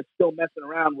that's still messing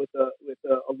around with a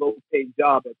low-paying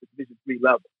job at the Division III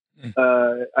level.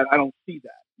 I don't see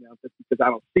that. Just because I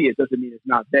don't see it doesn't mean it's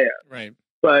not there. Right.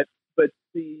 But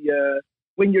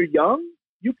when you're young,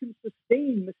 you can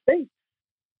sustain mistakes.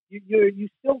 You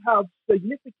still have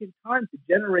significant time to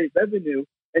generate revenue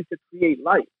and to create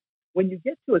life. When you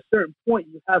get to a certain point,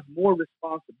 you have more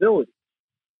responsibility.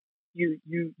 You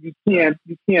can't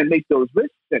make those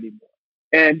risks anymore,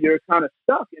 and you're kind of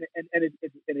stuck. And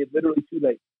it's literally too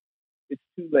late. It's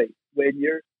too late when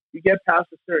you get past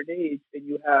a certain age and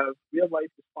you have real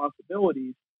life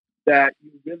responsibilities that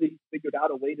you really figured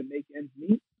out a way to make ends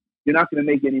meet. You're not going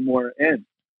to make any more ends,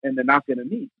 and they're not going to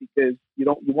meet because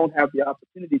you won't have the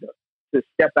opportunity to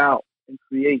step out and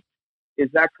create. Is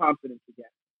that confidence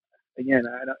again? Again,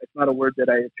 it's not a word that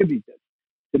I attribute this.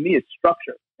 To me, it's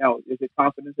structure. Now, is it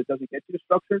confidence that doesn't get you to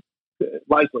structure?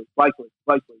 Likely.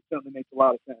 It certainly makes a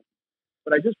lot of sense.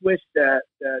 But I just wish that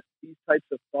these types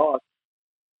of thoughts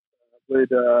would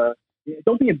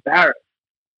don't be embarrassed.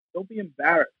 Don't be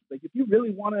embarrassed. Like, if you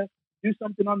really want to do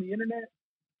something on the internet,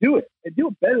 do it, and do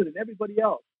it better than everybody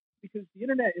else. Because the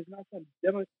internet is not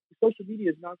social media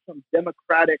is not some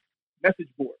democratic message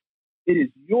board. It is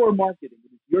your marketing.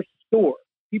 It is your store.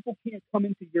 People can't come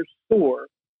into your store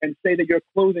and say that your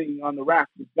clothing on the rack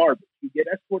is garbage. You get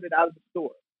escorted out of the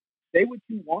store. Say what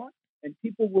you want, and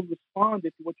people will respond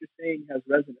if what you're saying has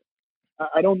resonance.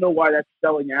 I don't know why that's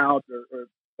selling out, or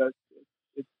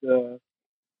it's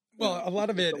well, a lot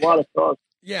of it. A lot of thoughts.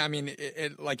 Yeah, I mean,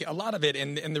 like a lot of it,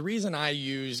 and the reason I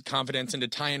use confidence and to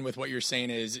tie in with what you're saying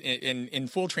is in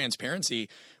full transparency.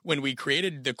 When we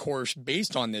created the course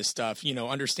based on this stuff,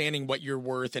 understanding what you're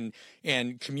worth and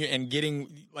getting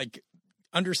like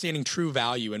understanding true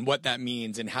value and what that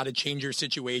means and how to change your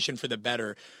situation for the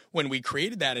better. When we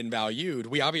created that in Valued,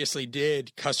 we obviously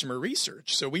did customer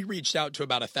research. So we reached out to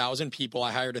about 1,000 people.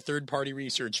 I hired a third-party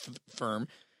research firm,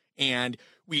 and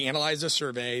we analyzed a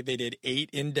survey. They did 8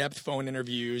 in-depth phone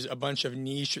interviews, a bunch of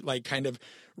niche, like kind of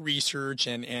research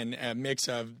and a mix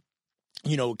of,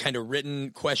 kind of written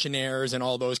questionnaires and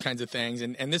all those kinds of things.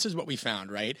 And this is what we found,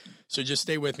 right? So just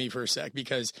stay with me for a sec,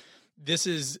 because this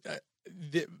is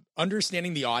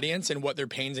understanding the audience and what their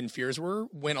pains and fears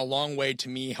went a long way to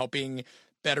me helping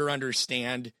better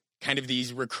understand kind of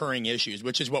these recurring issues,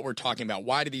 which is what we're talking about.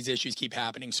 Why do these issues keep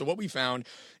happening? So what we found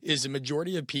is the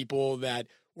majority of people that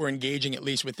were engaging at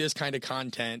least with this kind of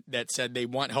content that said they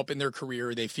want help in their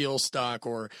career, they feel stuck,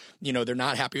 or, they're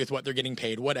not happy with what they're getting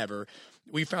paid, whatever.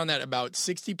 We found that about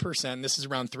 60%, this is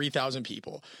around 3,000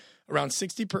 people, around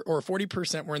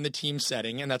 40% were in the team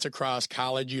setting, and that's across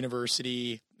college,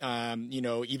 university,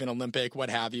 even Olympic, what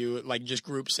have you, like just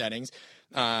group settings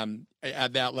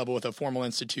at that level with a formal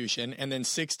institution. And then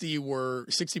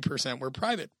 60% were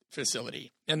private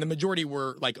facility, and the majority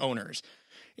were like owners.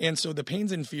 And so the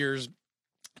pains and fears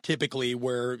typically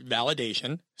were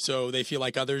validation. So they feel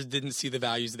like others didn't see the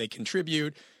values they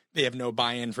contribute. They have no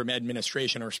buy-in from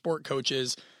administration or sport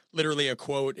coaches. Literally a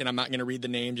quote, and I'm not going to read the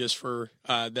name just for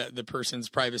the person's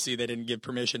privacy. They didn't give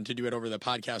permission to do it over the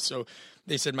podcast. So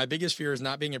they said, my biggest fear is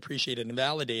not being appreciated and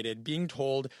validated, being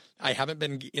told I haven't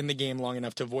been in the game long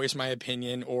enough to voice my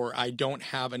opinion, or I don't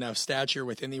have enough stature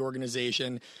within the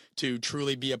organization to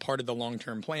truly be a part of the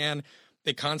long-term plan.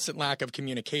 the constant lack of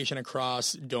communication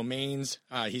across domains.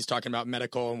 He's talking about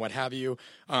medical and what have you.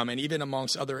 And even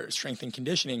amongst other strength and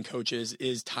conditioning coaches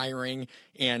is tiring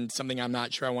and something I'm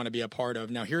not sure I want to be a part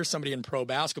of. Now, here's somebody in pro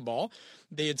basketball.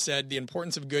 They had said the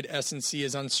importance of good S&C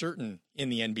is uncertain in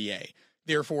the NBA.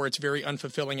 Therefore, it's very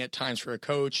unfulfilling at times for a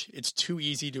coach. It's too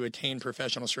easy to attain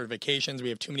professional certifications. We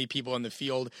have too many people in the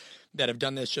field that have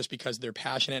done this just because they're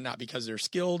passionate, not because they're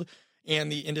skilled.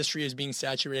 And the industry is being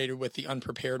saturated with the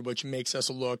unprepared, which makes us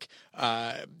look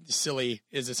silly,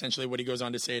 is essentially what he goes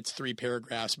on to say. It's 3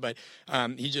 paragraphs, but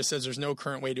he just says there's no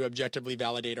current way to objectively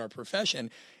validate our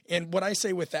profession. And what I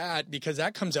say with that, because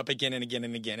that comes up again and again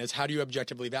and again, is how do you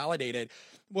objectively validate it?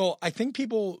 Well, I think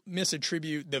people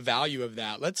misattribute the value of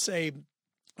that. Let's say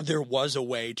there was a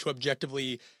way to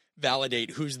objectively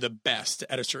validate who's the best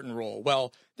at a certain role.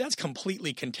 Well, that's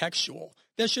completely contextual.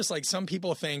 That's just like some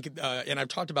people think, and I've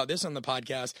talked about this on the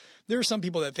podcast, there are some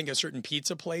people that think a certain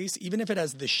pizza place, even if it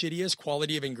has the shittiest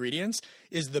quality of ingredients,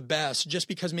 is the best just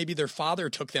because maybe their father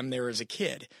took them there as a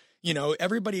kid. You know,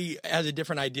 everybody has a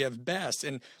different idea of best.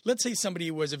 And let's say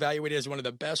somebody was evaluated as one of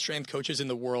the best strength coaches in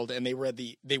the world and they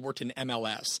worked in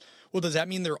MLS. Well, does that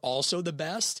mean they're also the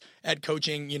best at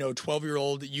coaching,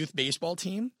 12-year-old youth baseball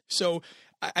team? So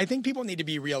I think people need to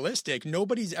be realistic.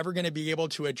 Nobody's ever going to be able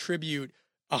to attribute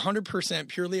 100%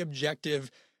 purely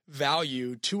objective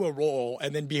value to a role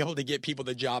and then be able to get people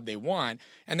the job they want.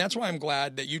 And that's why I'm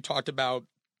glad that you talked about,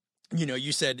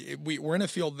 you said we're in a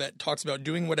field that talks about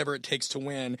doing whatever it takes to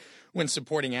win when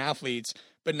supporting athletes,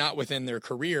 but not within their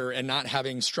career and not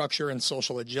having structure and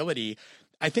social agility.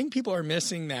 I think people are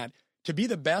missing that. To be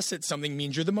the best at something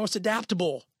means you're the most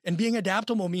adaptable. And being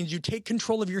adaptable means you take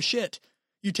control of your shit.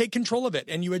 You take control of it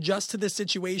and you adjust to the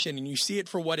situation and you see it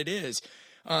for what it is.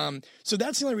 So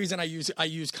that's the only reason I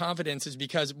use confidence is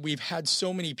because we've had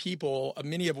so many people,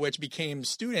 many of which became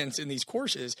students in these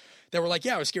courses that were like,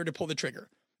 yeah, I was scared to pull the trigger.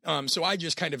 So I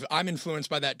just I'm influenced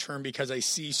by that term because I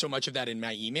see so much of that in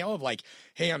my email of like,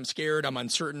 hey, I'm scared, I'm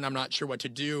uncertain, I'm not sure what to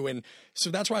do. And so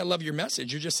that's why I love your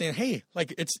message. You're just saying, hey,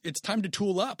 like it's time to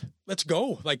tool up. Let's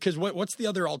go. Like, cause what's the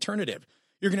other alternative?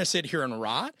 You're going to sit here and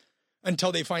rot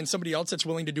until they find somebody else that's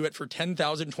willing to do it for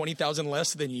 10,000, 20,000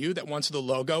 less than you, that wants the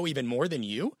logo even more than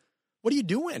you. What are you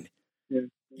doing? Yeah.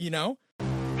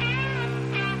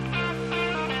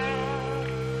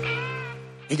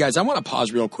 Hey guys, I want to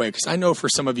pause real quick because I know for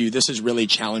some of you, this is really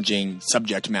challenging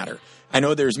subject matter. I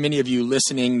know there's many of you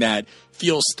listening that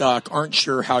feel stuck, aren't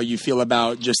sure how you feel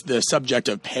about just the subject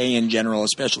of pay in general,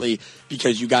 especially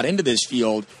because you got into this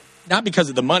field not because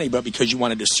of the money, but because you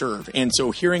wanted to serve. And so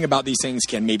hearing about these things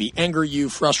can maybe anger you,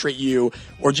 frustrate you,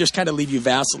 or just kind of leave you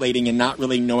vacillating and not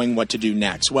really knowing what to do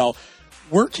next. Well,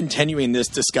 we're continuing this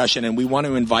discussion, and we want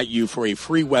to invite you for a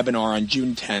free webinar on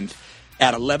June 10th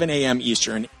at 11 a.m.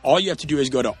 Eastern. All you have to do is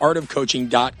go to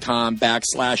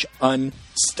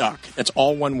artofcoaching.com/unstuck. That's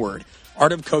all one word.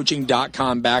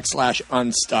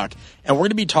 artofcoaching.com/unstuck. And we're going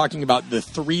to be talking about the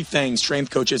 3 things strength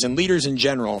coaches and leaders in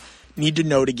general need to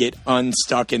know to get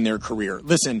unstuck in their career.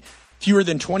 Listen, fewer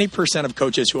than 20% of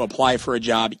coaches who apply for a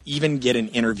job even get an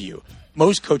interview.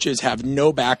 Most coaches have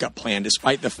no backup plan,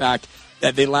 despite the fact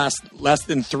that they last less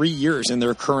than 3 years in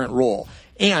their current role.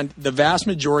 And the vast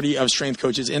majority of strength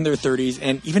coaches in their 30s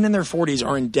and even in their 40s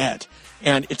are in debt.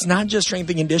 And it's not just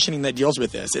strength and conditioning that deals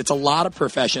with this. It's a lot of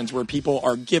professions where people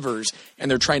are givers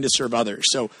and they're trying to serve others.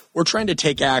 So we're trying to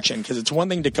take action because it's one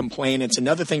thing to complain. It's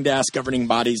another thing to ask governing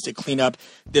bodies to clean up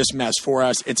this mess for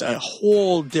us. It's a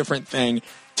whole different thing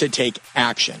to take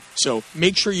action. So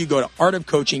make sure you go to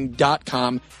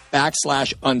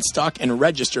artofcoaching.com/unstuck and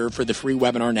register for the free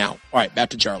webinar now. All right, back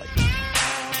to Charlie.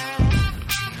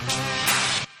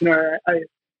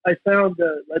 I found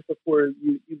right before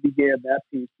you began that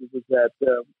piece was that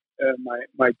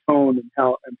my tone and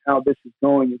how this is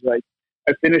going is like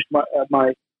I finished my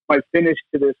finish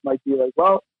to this might be like,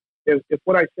 well, if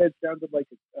what I said sounded like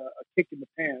a kick in the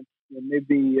pants, then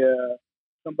maybe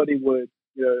somebody would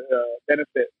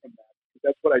benefit from that.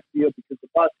 That's what I feel because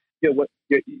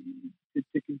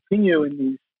to continue in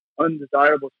these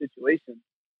undesirable situations,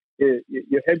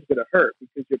 your head's going to hurt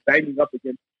because you're banging up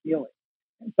against the ceiling.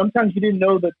 And sometimes you didn't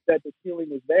know that the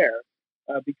ceiling was there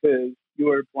because you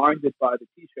were blinded by the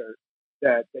T-shirt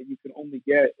that you can only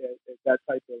get at that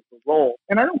type of a role.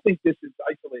 And I don't think this is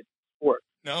isolated sport.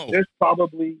 No. There's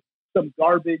probably some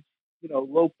garbage,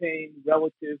 low-paying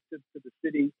relative to the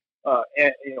city,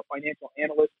 financial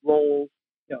analyst roles.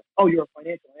 You're a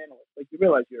financial analyst. Like you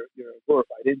realize you're a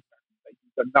glorified intern. Like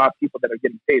they're not people that are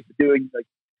getting paid for doing like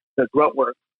the grunt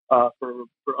work for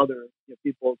other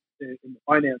people in the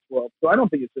finance world. So I don't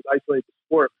think it's just isolated to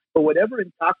sport. But whatever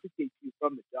intoxicates you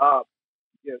from the job,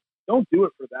 don't do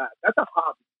it for that. That's a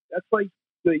hobby. That's like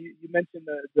you mentioned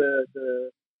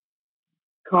the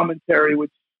commentary,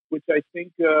 which I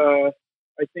think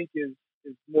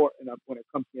is more. And when it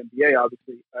comes to NBA,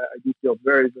 obviously, I do feel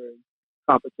very, very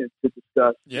competent to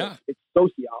discuss. Yeah, it's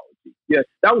sociology. Yeah,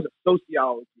 that was a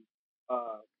sociology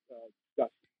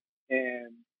discussion,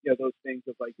 and those things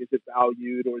of like, is it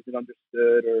valued or is it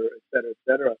understood, or et cetera, et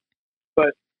cetera.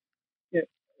 But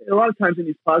a lot of times in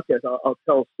these podcasts, I'll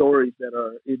tell stories that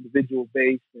are individual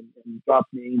based and drop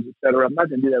names, et cetera. I'm not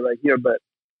going to do that right here, but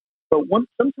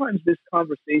sometimes this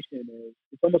conversation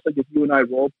it's almost like if you and I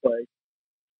role play.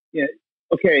 Yeah,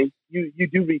 okay, you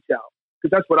do reach out,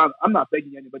 because that's what I'm not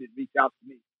begging anybody to reach out to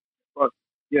me. But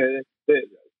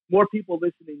more people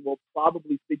listening will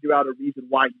probably figure out a reason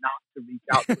why not to reach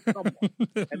out to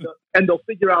someone, and they'll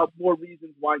figure out more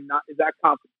reasons why not. Is that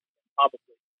confidence? Probably.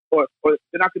 Or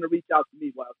they're not going to reach out to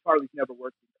me. Well, Charlie's never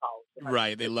worked in college.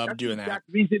 Right. They love doing that.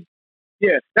 Reason,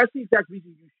 that's the exact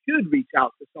reason you should reach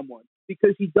out to someone,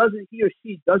 because he or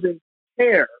she doesn't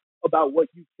care about what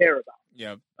you care about.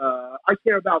 Yeah. I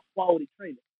care about quality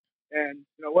training. And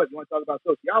you know what? You want to talk about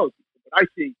sociology, but I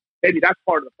see maybe that's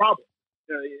part of the problem.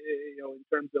 In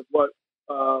terms of what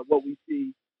we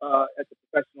see at the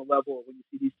professional level when you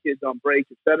see these kids on break,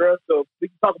 et cetera. So we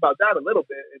can talk about that a little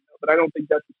bit, but I don't think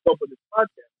that's the scope of this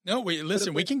podcast. No,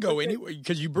 listen, we can go anywhere,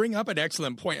 because you bring up an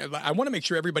excellent point. I want to make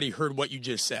sure everybody heard what you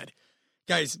just said.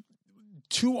 Guys,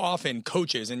 too often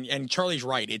coaches, and Charlie's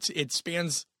right, it's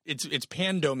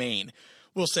pan domain,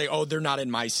 will say, oh, they're not in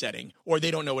my setting, or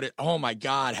they don't know what oh my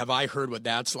God, have I heard what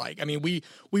that's like? I mean, we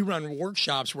run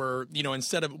workshops where,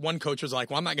 instead of one coach was like,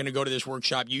 well, I'm not going to go to this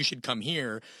workshop, you should come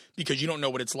here because you don't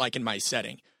know what it's like in my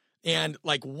setting. And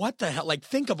like, what the hell? Like,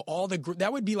 think of all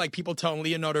that would be like people telling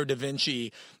Leonardo da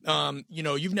Vinci,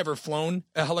 you've never flown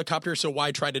a helicopter, so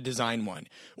why try to design one?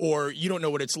 Or you don't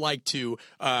know what it's like to,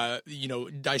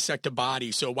 dissect a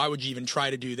body, so why would you even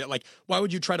try to do that? Like, why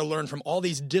would you try to learn from all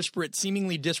these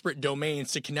seemingly disparate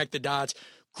domains to connect the dots?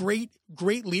 Great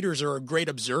leaders are great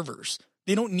observers.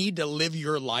 They don't need to live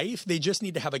your life. They just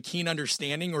need to have a keen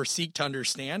understanding or seek to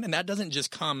understand. And that doesn't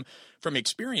just come from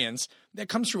experience. That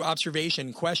comes through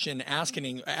observation, question,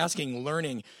 asking,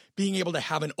 learning, being able to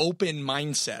have an open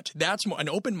mindset. An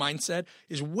open mindset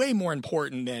is way more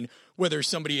important than whether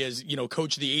somebody is,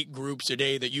 coach the 8 groups a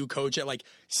day that you coach at. Like,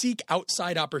 seek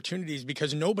outside opportunities,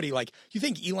 because nobody, you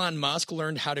think Elon Musk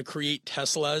learned how to create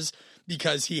Teslas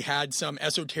because he had some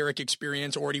esoteric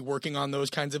experience already working on those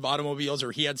kinds of automobiles,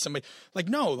 or he had somebody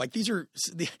these are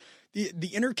the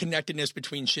interconnectedness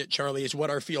between shit, Charlie, is what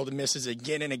our field misses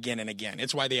again and again and again.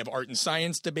 It's why they have art and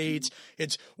science debates.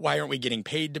 It's why aren't we getting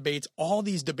paid debates? All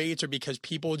these debates are because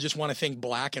people just want to think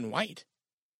black and white.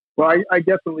 Well, I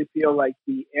definitely feel like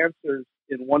the answers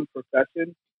in one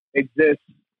profession exist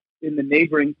in the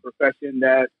neighboring profession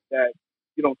that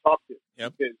you don't talk to.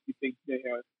 Yep. Because you think,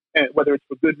 and whether it's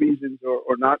for good reasons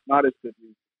or not as good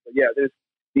reasons. But yeah, there's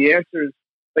the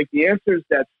answers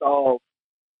that solve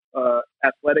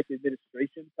athletic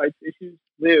administration type issues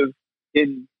live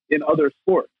in other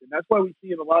sports, and that's why we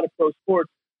see in a lot of pro sports.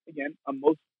 Again, I'm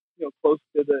most close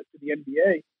to the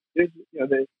NBA. There's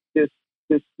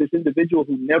this individual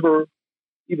who never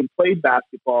even played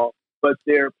basketball, but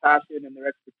their passion and their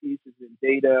expertise is in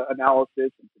data analysis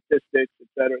and statistics, et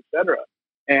cetera,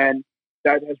 and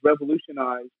that has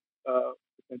revolutionized,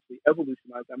 potentially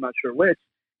evolutionized, I'm not sure which,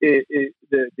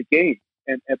 the game,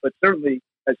 but certainly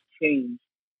has changed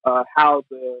how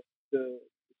the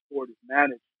sport is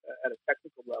managed at a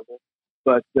technical level.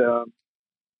 But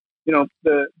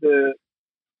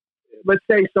let's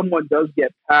say someone does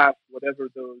get past whatever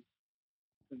those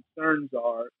concerns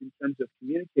are in terms of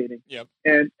communicating. Yep.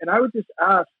 And I would just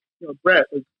ask, Brett,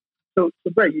 so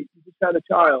Brett, you just had a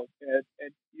child, and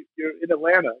you're in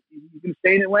Atlanta. You can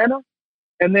stay in Atlanta,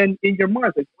 and then in your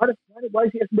mind, like, why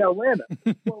is he asking about Atlanta?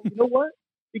 Well, you know what?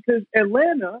 Because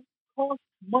Atlanta costs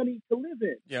money to live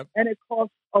in. Yep. And it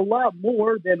costs a lot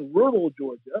more than rural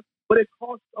Georgia, but it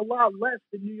costs a lot less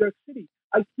than New York City.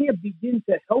 I can't begin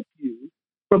to help you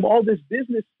from all this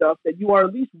business stuff that you are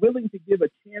at least willing to give a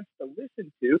chance to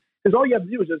listen to, because all you have to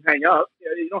do is just hang up.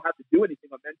 You don't have to do anything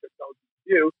a mentor tells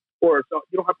you to do, or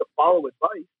you don't have to follow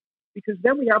advice, because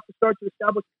then we have to start to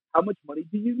establish how much money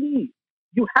do you need.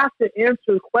 You have to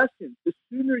answer questions. The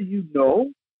sooner you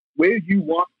know where you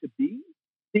want to be,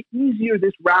 the easier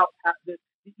this route, the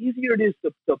easier it is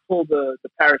to pull the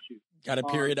parachute. Got to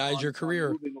periodize your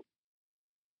career.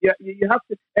 Yeah, you have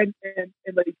to, and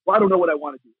like, well, I don't know what I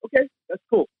want to do. Okay, that's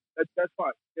cool. That's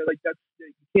fine. You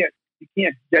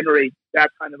can't generate that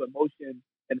kind of emotion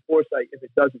and foresight if it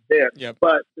doesn't there. Yep.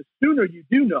 But the sooner you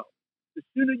do know, the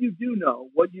sooner you do know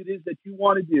what it is that you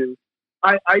want to do,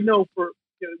 I know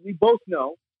we both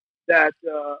know that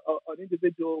an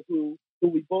individual who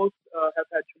we both have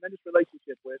had tremendous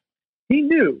relationship with, he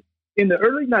knew in the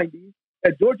early 90s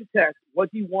at Georgia Tech what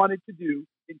he wanted to do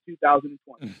in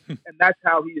 2020. And that's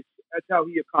how he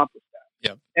accomplished that.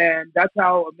 Yep. And that's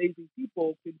how amazing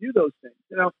people can do those things.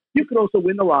 You know, you could also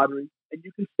win the lottery and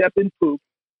you can step in poop,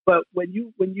 but when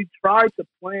you try to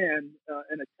plan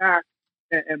an attack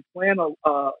and plan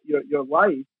your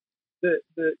life, the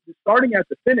starting at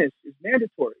the finish is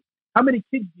mandatory. How many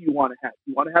kids do you want to have?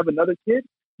 Do you want to have another kid?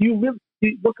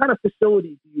 What kind of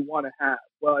facility do you want to have?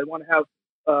 Well, I want to have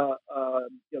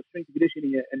strength and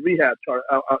conditioning and rehab, Charlie.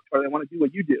 I want to do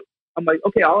what you do. I'm like,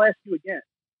 okay, I'll ask you again.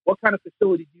 What kind of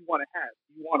facility do you want to have?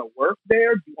 Do you want to work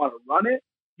there? Do you want to run it?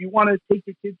 Do you want to take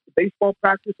your kids to baseball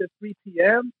practice at 3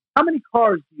 p.m.? How many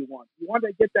cars do you want? Do you want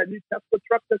to get that new Tesla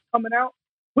truck that's coming out?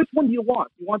 Which one do you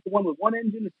want? Do you want the one with one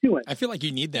engine or two engines? I feel like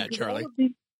you need that, Charlie.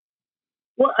 And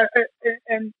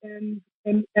then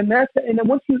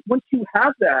once you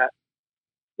have that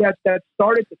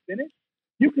started to finish,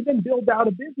 you can then build out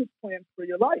a business plan for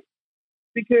your life,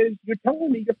 because you're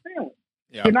telling me you're failing.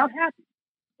 Yeah. You're not happy.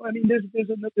 Well, I mean, there's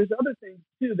other things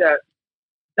too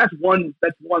that's one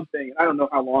thing. I don't know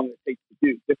how long it takes to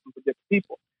do, different for different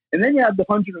people. And then you have the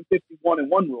 151 and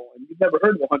 1 rule, and you've never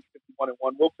heard of the 151 and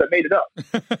 1 rule because I made it up.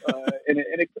 And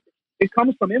it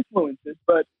comes from influences,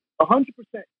 but 100%,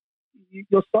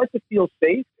 you'll start to feel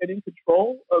safe and in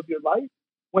control of your life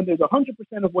when there's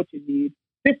 100% of what you need,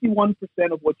 51%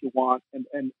 of what you want, and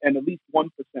at least 1%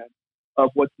 of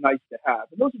what's nice to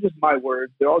have. And those are just my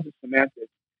words. They're all just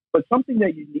semantics. But something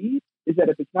that you need is that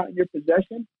if it's not in your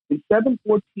possession, in 7,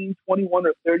 14, 21,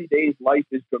 or 30 days, life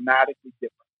is dramatically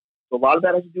different. So a lot of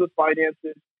that has to do with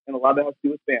finances, and a lot of that has to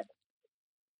do with family.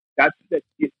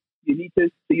 You need to,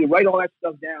 so you write all that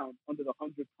stuff down under the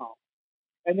 100 column.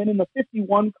 And then in the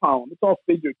 51 column, it's all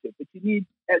figurative, but you need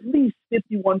at least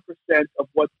 51% of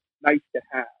what's nice to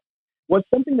have. What's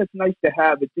something that's nice to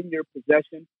have, it's in your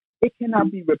possession, it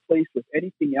cannot be replaced with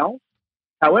anything else.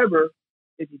 However,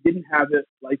 if you didn't have it,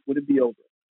 life wouldn't be over.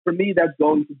 For me, that's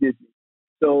going to Disney.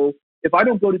 So if I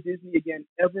don't go to Disney again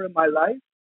ever in my life,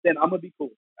 then I'm going to be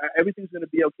cool. Everything's going to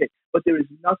be okay. But there is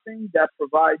nothing that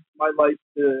provides my life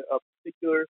to a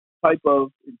particular type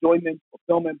of enjoyment,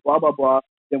 fulfillment, blah, blah, blah,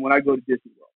 than when I go to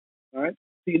Disney World. All right?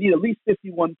 So you need at least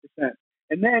 51%.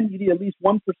 And then you need at least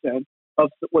 1%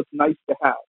 of what's nice to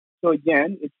have. So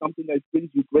again, it's something that brings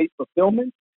you great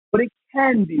fulfillment, but it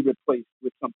can be replaced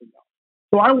with something else.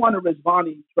 So I want a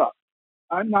Rezvani truck.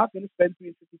 I'm not going to spend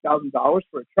 $350,000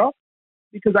 for a truck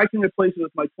because I can replace it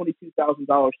with my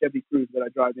 $22,000 Chevy Cruze that I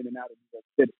drive in and out of New York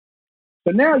City.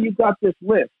 So now you've got this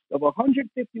list of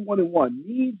 151 and 1,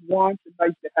 needs, wants, and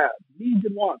nice to have. Needs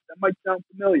and wants. That might sound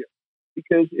familiar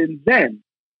because in Zen,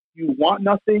 you want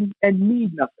nothing and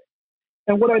need nothing.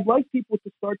 And what I'd like people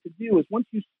to start to do is once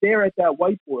you stare at that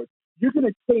whiteboard, you're going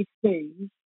to take things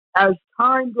as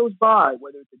time goes by,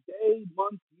 whether it's a day,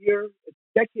 month, year,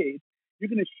 a decade, you're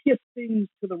going to shift things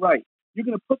to the right. You're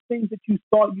going to put things that you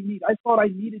thought you need. I thought I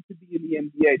needed to be in the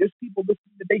NBA. There's people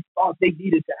listening that they thought they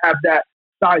needed to have that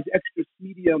size extra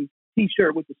medium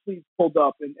T-shirt with the sleeves pulled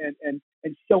up and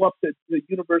show up to the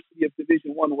University of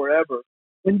Division I, wherever,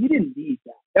 when you didn't need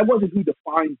that. That wasn't who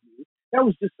defines you. That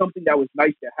was just something that was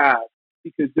nice to have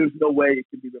because there's no way it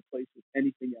can be replaced with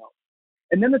anything else.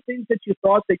 And then the things that you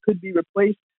thought they could be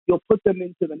replaced, you'll put them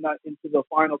into the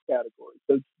final category.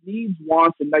 So needs,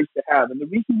 wants, and nice to have. And the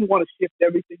reason you want to shift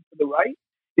everything to the right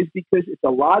is because it's a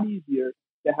lot easier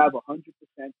to have 100%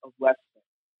 of less things.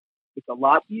 It's a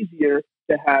lot easier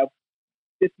to have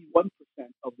 51%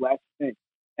 of less things.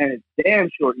 And it's damn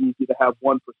sure easy to have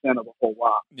 1% of a whole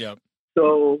lot. Yeah.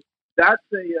 So that's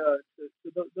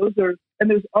those are, and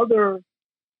there's other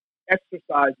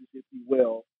exercises, if you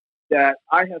will, that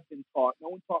I have been taught. No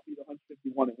one taught me the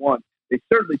 151 and 1. They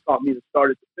certainly taught me to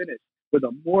start it to finish. With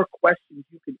the more questions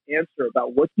you can answer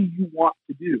about what do you want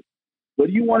to do? What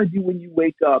do you want to do when you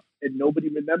wake up and nobody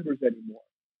remembers anymore?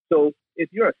 So if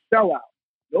you're a sellout,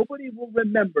 nobody will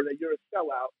remember that you're a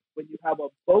sellout when you have a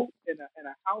boat and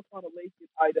a house on a lake in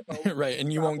Idaho. Right,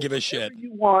 and you won't give a shit.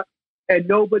 You want, and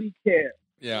nobody cares.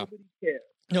 Yeah. Nobody cares.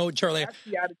 No, Charlie. That's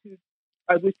the attitude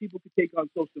I wish people could take on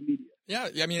social media. Yeah,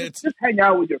 I mean, it's just hang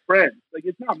out with your friends. Like,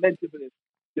 it's not meant to be this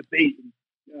debate and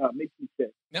make you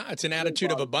sick. No, it's an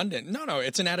attitude of abundance. No,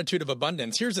 it's an attitude of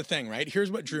abundance. Here's the thing, right? Here's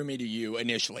what drew me to you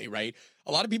initially, right?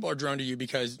 A lot of people are drawn to you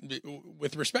because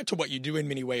with respect to what you do in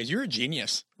many ways, you're a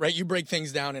genius, right? You break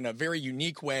things down in a very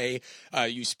unique way.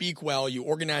 You speak well, you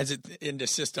organize it into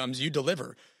systems, you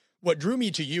deliver. what drew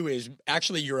me to you is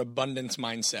actually your abundance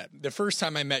mindset. The first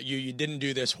time I met you, you didn't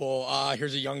do this whole,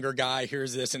 here's a younger guy,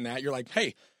 here's this and that. You're like,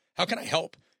 hey, how can I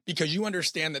help? Because you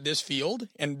understand that this field,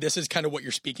 and this is kind of what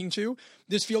you're speaking to,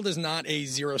 this field is not a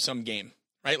zero-sum game,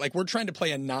 right? Like we're trying to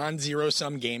play a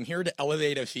non-zero-sum game here to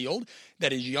elevate a field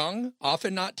that is young,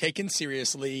 often not taken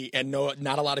seriously, and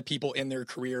not a lot of people in their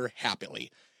career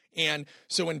happily. And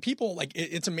so when people, like,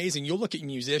 it's amazing. You'll look at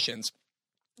musicians,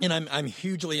 and I'm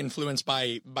hugely influenced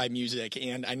by music,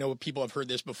 and I know people have heard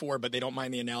this before, but they don't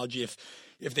mind the analogy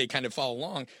if they kind of follow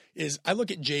along, is I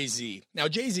look at Jay-Z. Now,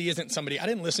 Jay-Z isn't somebody, I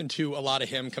didn't listen to a lot of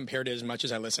him compared to as much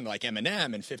as I listened to like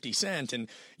Eminem and 50 Cent and,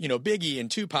 Biggie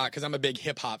and Tupac, because I'm a big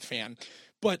hip hop fan.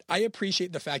 But I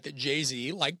appreciate the fact that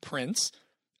Jay-Z, like Prince,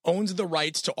 owns the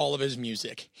rights to all of his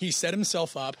music. He set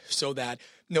himself up so that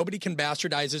nobody can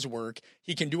bastardize his work.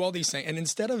 He can do all these things. And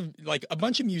instead of like a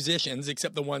bunch of musicians,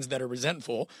 except the ones that are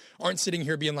resentful, aren't sitting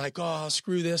here being like, oh,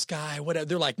 screw this guy, whatever.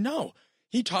 They're like, no,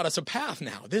 he taught us a path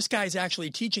now. This guy's actually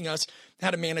teaching us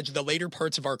how to manage the later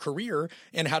parts of our career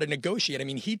and how to negotiate. I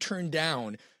mean, he turned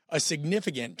down a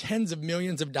significant tens of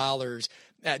millions of dollars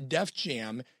at Def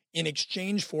Jam in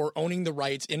exchange for owning the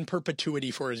rights in perpetuity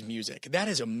for his music. That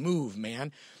is a move,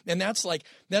 man. And that's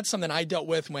something I dealt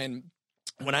with when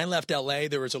I left LA.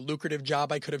 There was a lucrative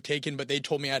job I could have taken, but they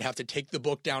told me I'd have to take the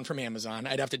book down from Amazon.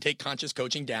 I'd have to take Conscious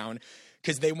Coaching down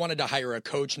because they wanted to hire a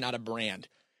coach, not a brand.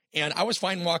 And I was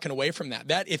fine walking away from that.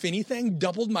 That, if anything,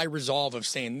 doubled my resolve of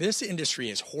saying this industry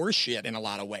is horseshit in a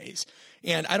lot of ways.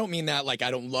 And I don't mean that like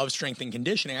I don't love strength and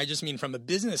conditioning. I just mean from a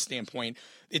business standpoint,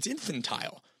 it's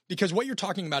infantile. Because what you're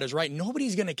talking about is right.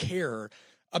 Nobody's going to care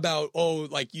about,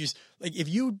 if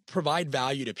you provide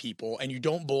value to people and you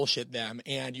don't bullshit them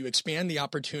and you expand the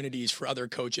opportunities for other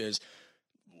coaches,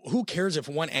 who cares if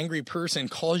one angry person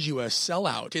calls you a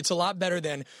sellout? It's a lot better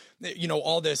than,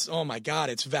 all this, oh my God,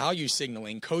 it's value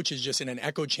signaling. Coach is just in an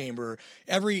echo chamber.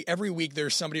 Every week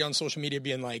there's somebody on social media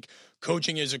being like,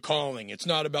 coaching is a calling. It's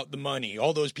not about the money.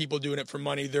 All those people doing it for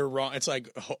money, they're wrong. It's like,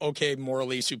 okay,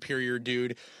 morally superior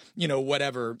dude,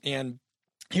 whatever. And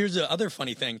here's the other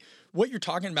funny thing. What you're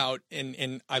talking about,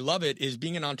 and I love it, is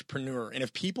being an entrepreneur. And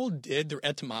if people did their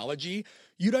etymology,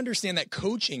 you'd understand that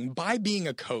coaching, by being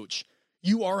a coach,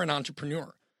 you are an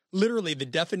entrepreneur. Literally the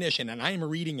definition, and I am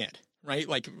reading it, right?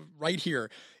 Like right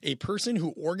here, a person who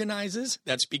organizes,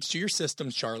 that speaks to your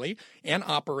systems, Charlie, and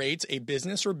operates a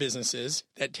business or businesses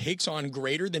that takes on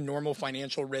greater than normal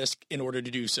financial risk in order to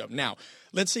do so. Now,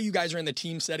 let's say you guys are in the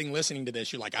team setting listening to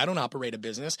this. You're like, I don't operate a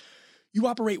business. You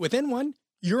operate within one.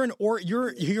 You're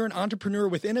an entrepreneur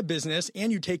within a business,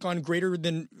 and you take on greater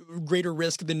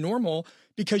risk than normal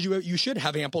because you should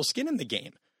have ample skin in the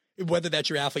game. Whether that's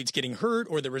your athletes getting hurt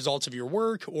or the results of your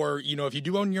work, or, if you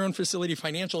do own your own facility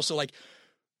financial. So like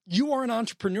you are an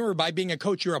entrepreneur by being a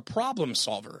coach, you're a problem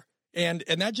solver. And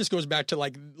that just goes back to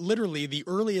like literally the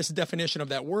earliest definition of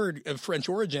that word of French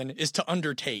origin is to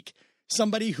undertake,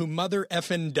 somebody who mother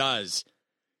effing does.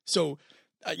 So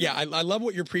I love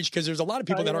what you're preaching, because there's a lot of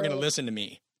people that aren't going to listen to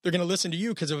me. They're going to listen to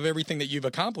you because of everything that you've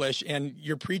accomplished, and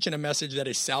you're preaching a message that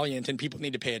is salient and people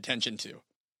need to pay attention to.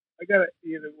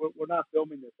 We're not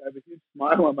filming this. I have a huge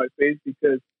smile on my face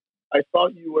because I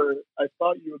thought you were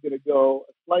going to go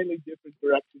a slightly different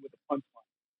direction with a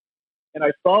punchline. And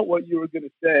I thought what you were going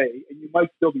to say, and you might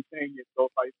still be saying it, so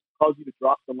if I cause you to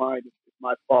drop the line, it's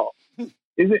my fault. Am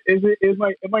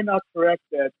I not correct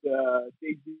that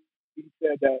Jay-Z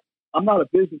said that I'm not a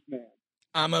businessman?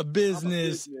 I'm a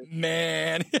business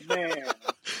man.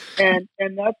 And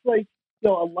that's like, a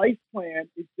life plan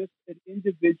is just an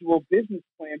individual business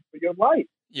plan for your life.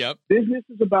 Yep. Business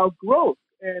is about growth,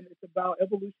 and it's about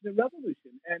evolution and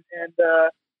revolution, and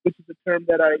which is a term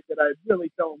that I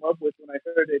really fell in love with when I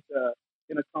heard it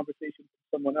in a conversation with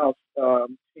someone else,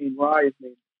 Shane Rye's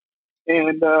name.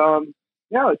 And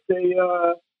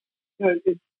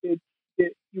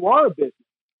you are a business.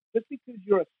 Just because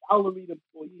you're a salaried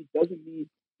employee doesn't mean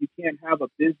you can't have a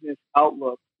business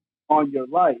outlook on your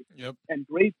life. Yep. And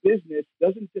great business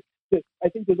doesn't just, I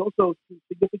think there's also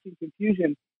significant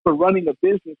confusion for running a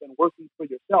business and working for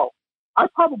yourself. I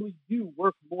probably do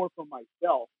work more for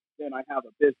myself than I have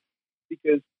a business,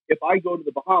 because if I go to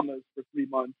the Bahamas for 3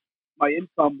 months, my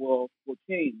income will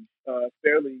change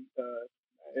fairly,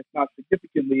 if not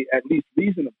significantly, at least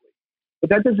reasonably.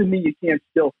 But that doesn't mean you can't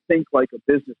still think like a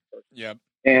business person. Yep.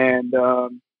 And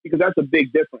because that's a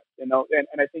big difference, and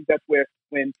I think that's where,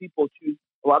 when people choose,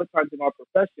 a lot of times in our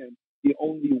profession, the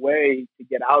only way to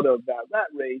get out of that rat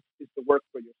race is to work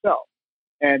for yourself.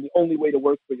 And the only way to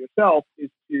work for yourself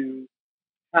is to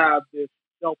have this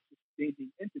self-sustaining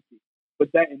entity.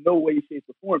 But that in no way, shape,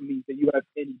 or form means that you have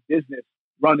any business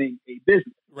running a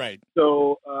business. Right.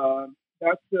 So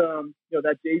that's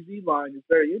that Jay-Z line is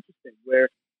very interesting, where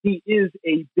he is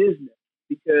a business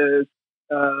because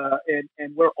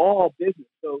and we're all business.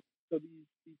 So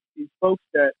these folks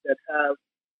that have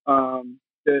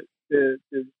the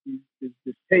these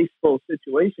distasteful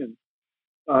situations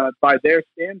by their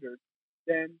standards,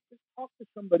 then just talk to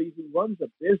somebody who runs a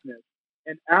business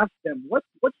and ask them, what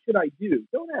should I do?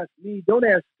 Don't ask me. Don't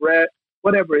ask Brett.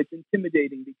 Whatever. It's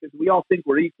intimidating because we all think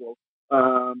we're equal.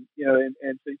 So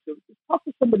just talk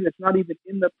to somebody that's not even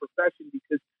in the profession,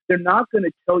 because they're not going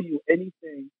to tell you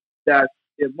anything that's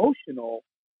emotional,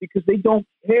 because they don't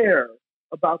care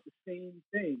about the same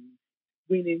things,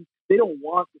 meaning they don't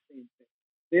want the same thing.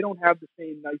 They don't have the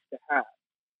same nice to have,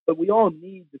 but we all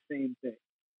need the same thing.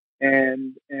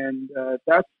 And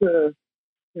that's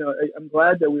I'm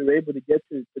glad that we were able to get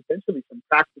to potentially some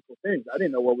practical things. I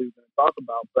didn't know what we were going to talk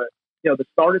about, but the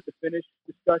start at the finish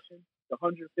discussion, the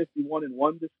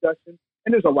 151-1 discussion,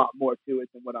 and there's a lot more to it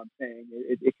than what I'm saying.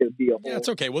 It could be a whole. Yeah, it's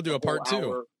okay. We'll do a part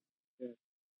two.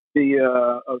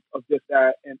 Of just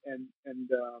that and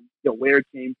where it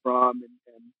came from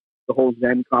and the whole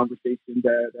Zen conversation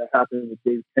that happened with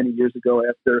Dave 10 years ago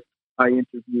after I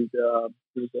interviewed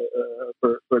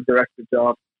for a director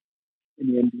job in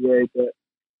the NBA. But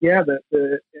yeah,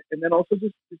 and then also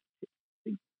just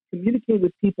communicate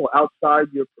with people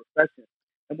outside your profession.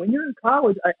 And when you're in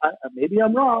college, I maybe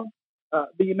I'm wrong,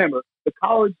 but remember, the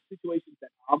college situations that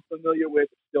I'm familiar with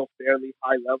are still fairly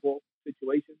high level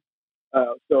situations.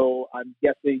 So I'm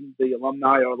guessing the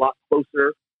alumni are a lot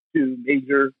closer to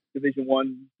major Division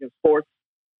I sports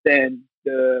than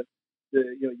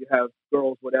you have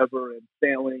girls whatever and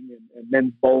sailing and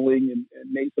men's bowling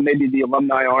so maybe the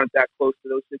alumni aren't that close to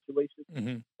those situations.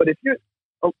 Mm-hmm. But if you're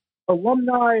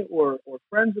alumni or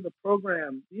friends of the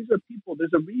program, these are people.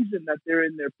 There's a reason that they're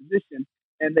in their position,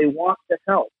 and they want to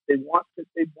help. They want to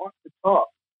talk,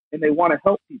 and they want to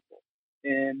help people.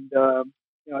 And at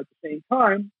the same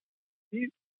time,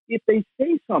 if they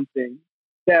say something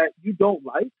that you don't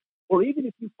like, or even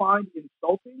if you find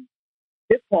insulting,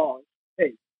 hit pause. Hey,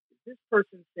 is this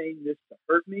person saying this to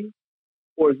hurt me,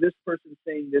 or is this person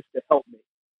saying this to help me?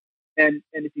 And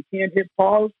if you can't hit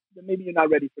pause, then maybe you're not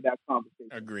ready for that conversation.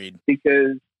 Agreed.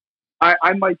 Because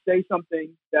I might say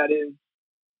something that is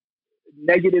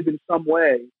negative in some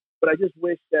way, but I just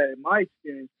wish that in my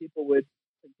experience, people would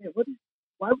say, hey,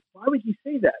 why would he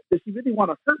say that? Does he really want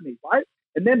to hurt me? Why?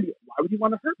 And then why would he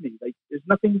want to hurt me? Like, there's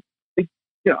nothing.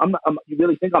 You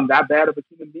really think I'm that bad of a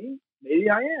human being? Maybe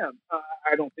I am.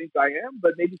 I don't think I am,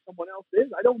 but maybe someone else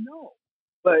is. I don't know.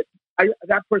 But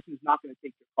that person is not going to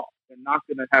take your call. They're not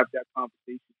going to have that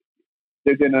conversation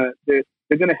with you.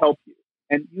 They're gonna help you,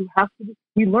 and you have to.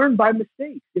 We learn by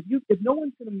mistakes. If no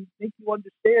one's going to make you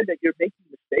understand that you're making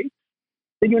mistakes,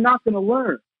 then you're not going to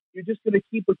learn. You're just going to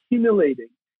keep accumulating.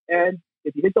 And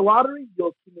if you hit the lottery,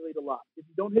 you'll accumulate a lot. If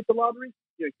you don't hit the lottery,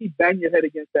 you're going to keep banging your head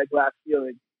against that glass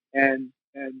ceiling and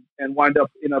wind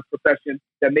up in a profession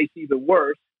that makes you even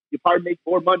worse. You probably make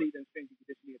more money than strength and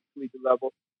conditioning at the collegiate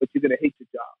level, but you're going to hate your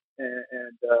job.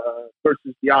 And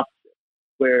versus the opposite,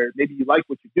 where maybe you like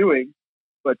what you're doing,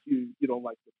 but you don't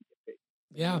like what you get paid.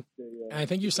 Yeah, and I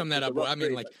think you summed that up well. I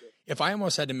mean, like, if I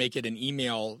almost had to make it an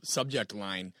email subject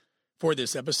line for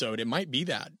this episode, it might be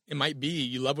that. It might be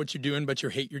you love what you're doing, but you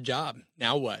hate your job.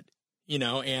 Now what?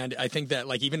 And I think that,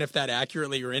 like, even if that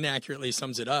accurately or inaccurately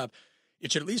sums it up,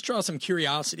 it should at least draw some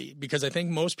curiosity, because I think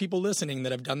most people listening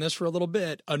that have done this for a little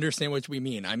bit understand what we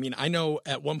mean. I mean, I know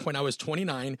at one point I was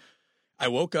 29, I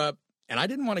woke up and I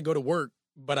didn't want to go to work,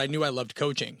 but I knew I loved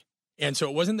coaching. And so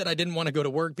it wasn't that I didn't want to go to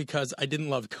work because I didn't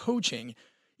love coaching.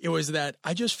 It was that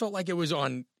I just felt like it was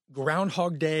on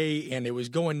Groundhog Day and it was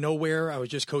going nowhere. I was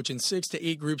just coaching 6 to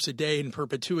 8 groups a day in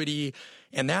perpetuity.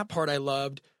 And that part I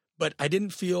loved, but I didn't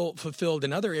feel fulfilled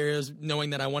in other areas, knowing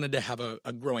that I wanted to have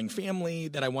a growing family,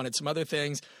 that I wanted some other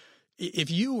things. If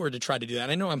you were to try to do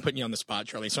that, I know I'm putting you on the spot,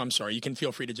 Charlie, so I'm sorry. You can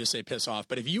feel free to just say piss off.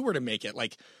 But if you were to make it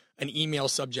like an email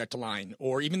subject line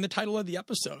or even the title of the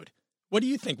episode, what do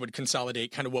you think would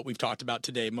consolidate kind of what we've talked about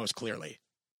today most clearly?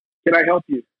 Can I help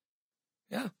you?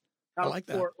 Yeah, I like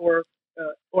that. Or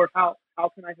how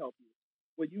can I help you?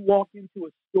 When you walk into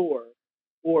a store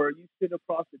or you sit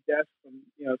across the desk from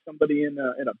somebody in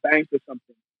a bank or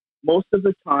something, most of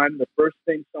the time the first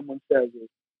thing someone says is,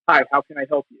 "Hi, how can I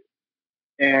help you?"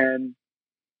 And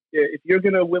if you're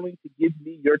willing to give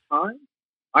me your time,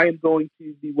 I am going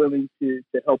to be willing to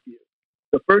help you.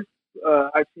 The first,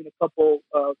 I've seen a couple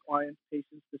clients,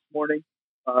 patients this morning,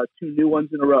 2 new ones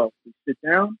in a row. We sit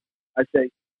down. I say,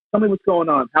 "Tell me what's going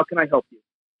on. How can I help you?"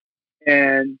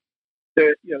 And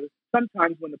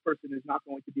sometimes when the person is not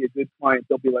going to be a good client,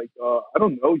 they'll be like, I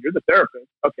don't know, you're the therapist.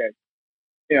 Okay.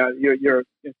 Yeah,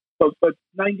 but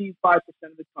 95%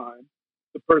 of the time,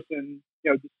 the person,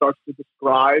 just starts to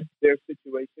describe their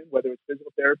situation, whether it's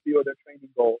physical therapy or their training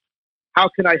goals. How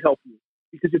can I help you?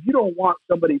 Because if you don't want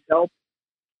somebody's help,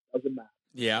 it doesn't matter.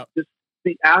 Yeah. Just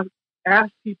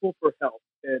ask people for help.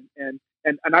 And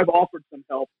I've offered some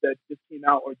help that just came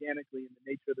out organically in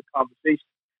the nature of the conversation.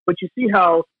 But you see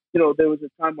how, there was a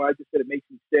time where I just said it makes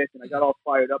me sick, and I got all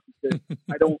fired up because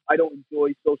I don't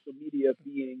enjoy social media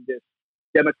being this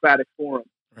democratic forum.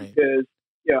 Right. Because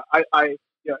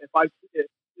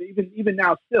even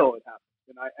now still it happens,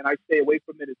 and I stay away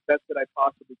from it as best that I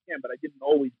possibly can. But I didn't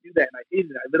always do that, and I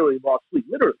hated it. I literally lost sleep.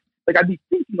 Literally, like I'd be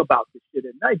thinking about this shit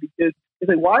at night because it's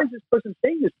like, why is this person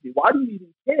saying this to me? Why do you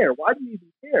even care? Why do you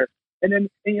even care? And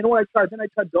you know what I tried? Then I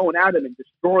tried going at them and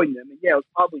destroying them. And yeah, it was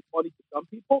probably funny to some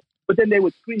people, but then they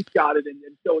would screenshot it and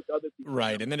show it to other people.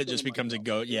 Right. And then it just becomes a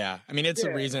go. Yeah. I mean, it's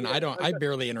the reason I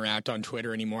barely interact on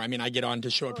Twitter anymore. I mean, I get on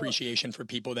to show appreciation for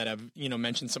people that have,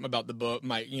 mentioned something about the book,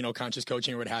 my, conscious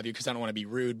coaching or what have you, because I don't want to be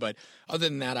rude. But other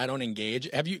than that, I don't engage.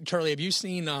 Charlie, have you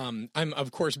seen, I'm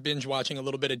of course binge watching a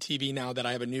little bit of TV now that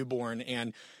I have a newborn.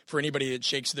 And for anybody that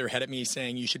shakes their head at me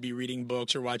saying you should be reading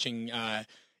books or watching,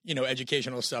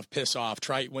 educational stuff, piss off.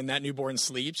 Try when that newborn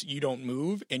sleeps, you don't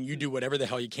move and you do whatever the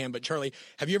hell you can. But Charlie,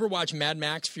 have you ever watched Mad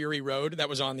Max Fury Road? That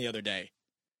was on the other day.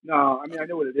 No, I mean, I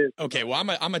know what it is. Okay, well,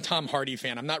 I'm a Tom Hardy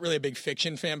fan. I'm not really a big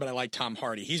fiction fan, but I like Tom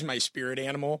Hardy. He's my spirit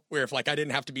animal, where if I didn't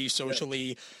have to be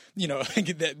socially,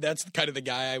 that's kind of the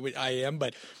guy I am.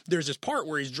 But there's this part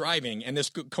where he's driving, and this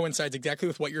coincides exactly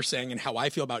with what you're saying and how I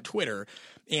feel about Twitter.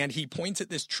 And he points at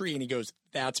this tree and he goes,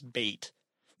 "That's bait."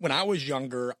 When I was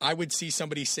younger, I would see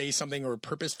somebody say something or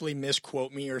purposefully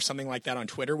misquote me or something like that on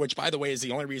Twitter, which, by the way, is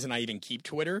the only reason I even keep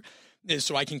Twitter, is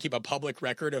so I can keep a public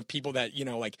record of people that,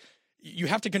 you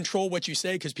have to control what you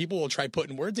say because people will try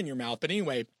putting words in your mouth. But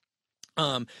anyway,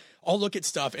 I'll look at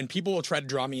stuff and people will try to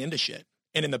draw me into shit.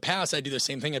 And in the past, I'd do the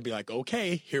same thing. I'd be like,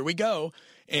 okay, here we go.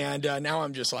 And now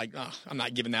I'm just like, I'm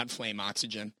not giving that flame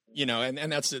oxygen,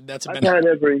 and that's I've had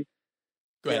every,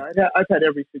 go ahead. I've had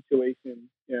every situation.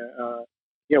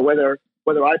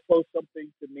 Whether I post something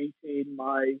to maintain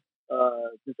my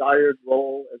desired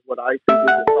role as what I think is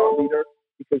a thought leader,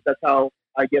 because that's how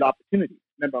I get opportunities.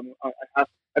 Remember, I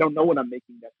don't know what I'm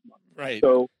making next month. Right.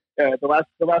 So the last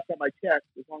time I checked,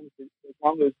 as long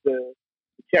as the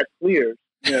check clears,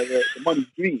 the money's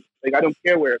green. Like, I don't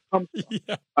care where it comes from.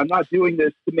 Yeah. I'm not doing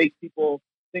this to make people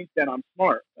think that I'm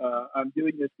smart. I'm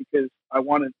doing this because I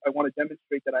want to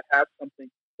demonstrate that I have something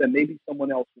that maybe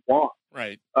someone else wants.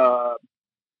 Right.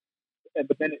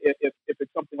 But then if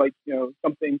it's something like,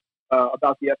 something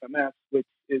about the FMS, which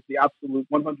is the absolute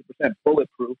 100%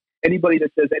 bulletproof, anybody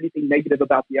that says anything negative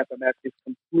about the FMS is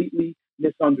completely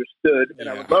misunderstood. And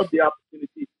I would love the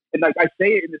opportunity. And I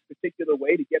say it in this particular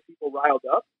way to get people riled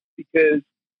up, because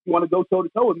you want to go toe to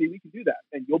toe with me, we can do that.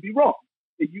 And you'll be wrong.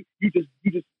 You just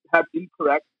have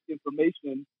incorrect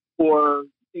information or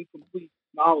incomplete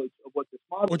knowledge of what this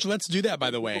model is. Which, let's do that,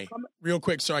 by the way, real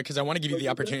quick. Sorry, because I want to give you the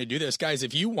opportunity to do this. Guys,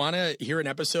 if you want to hear an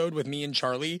episode with me and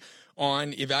Charlie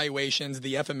on evaluations,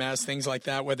 the FMS, things like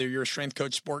that, whether you're a strength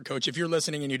coach, sport coach, if you're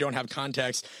listening and you don't have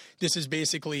context, this is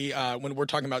basically when we're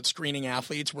talking about screening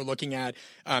athletes, we're looking at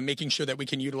making sure that we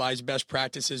can utilize best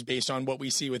practices based on what we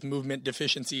see with movement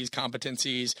deficiencies,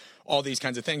 competencies, all these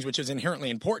kinds of things, which is inherently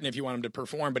important if you want them to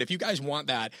perform. But if you guys want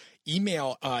that,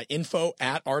 email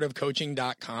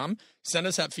info@artofcoaching.com. Send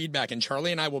us that feedback, and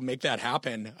Charlie and I will make that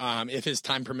happen if his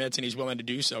time permits and he's willing to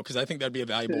do so, because I think that'd be a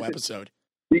valuable episode.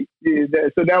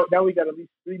 So now we got at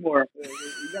least 3 more. We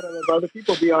got to let other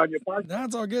people be on your podcast.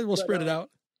 That's all good. We'll spread it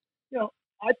out.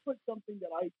 I put something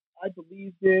that I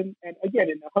believed in, and again,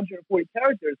 in 140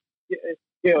 characters, it's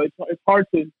hard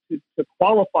to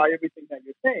qualify everything that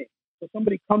you're saying. So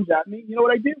somebody comes at me, you know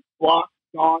what I do? Block,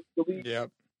 gone, delete. Yep.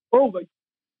 Oh,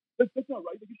 that's not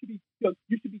right. Like,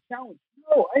 you should be challenged.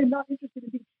 No, I am not interested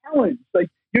in being challenged. Like,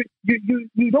 you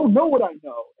don't know what I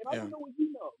know, and I don't know what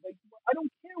you know. Like, I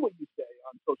don't care what you say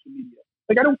on social media.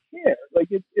 Like, I don't care. Like,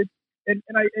 and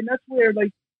that's where,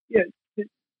 like,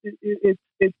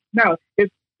 it's now, if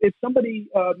somebody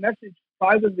messaged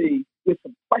privately with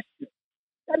some questions,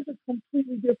 that is a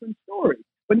completely different story.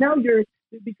 But now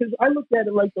because I looked at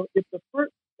it like, if the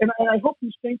first, and I hope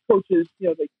these strength coaches,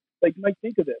 might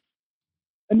think of this.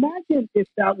 Imagine if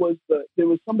there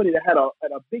was somebody that had a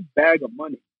big bag of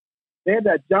money. They had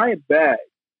that giant bag,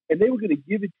 and they were going to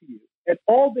give it to you, and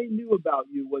all they knew about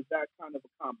you was that kind of a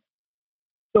comment.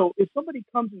 So if somebody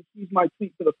comes and sees my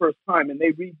tweet for the first time, and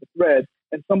they read the thread,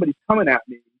 and somebody's coming at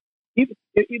me,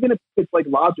 even if it's like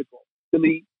logical,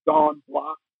 delete, Sean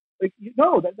Block. Like,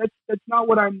 that's not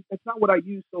what I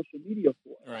use social media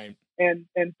for. Right. And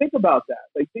think about that.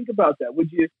 Like, think about that.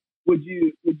 Would you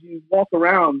walk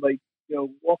around like,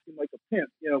 walking like a pimp,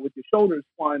 with your shoulders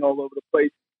flying all over the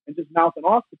place and just mouthing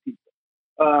off to people?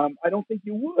 I don't think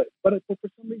you would, but for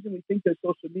some reason we think that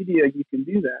social media you can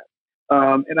do that.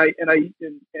 And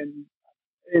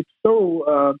it's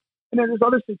so. And then there's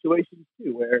other situations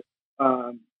too where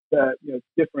that it's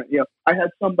different. I had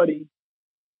somebody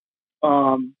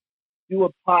do a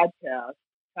podcast,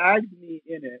 tagged me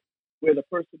in it, where the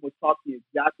person was talking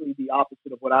exactly the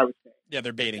opposite of what I was saying. Yeah,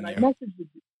 they're baiting and you.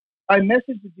 I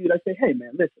messaged the dude. I say, hey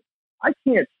man, listen, I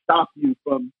can't stop you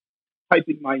from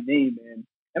typing my name in,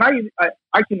 and I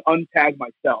can untag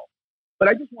myself, but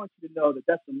I just want you to know that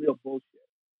that's some real bullshit.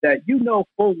 That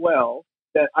full well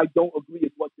that I don't agree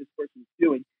with what this person is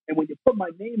doing, and when you put my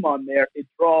name on there, it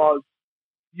draws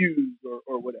views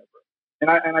or whatever. And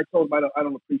I told him I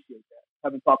don't appreciate that. I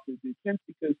haven't talked to the dude since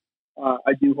because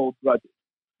I do hold grudges.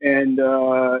 And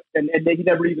he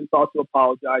never even thought to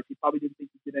apologize. He probably didn't think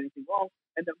he did anything wrong.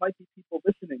 And there might be people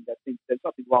listening that think there's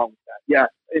nothing wrong with that. Yeah,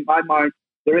 in my mind,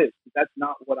 there is. But that's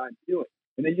not what I'm doing.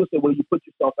 And then you'll say, well, you put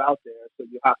yourself out there, so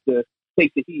you have to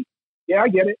take the heat. Yeah, I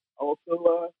get it. I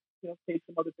also, take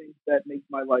some other things that make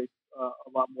my life a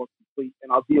lot more complete,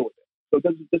 and I'll deal with it. So it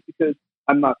doesn't, just because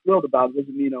I'm not thrilled about it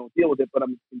doesn't mean I don't deal with it, but I'm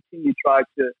going to continue to try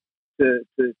to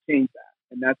change that.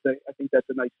 And I think that's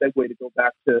a nice segue to go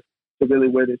back to really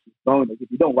where this is going. Like, if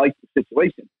you don't like the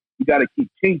situation, you got to keep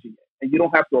changing it, and you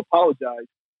don't have to apologize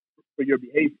for your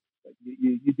behavior. Like,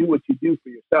 you do what you do for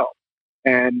yourself,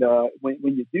 and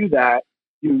when you do that,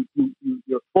 you're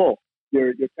full.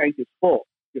 Your tank is full.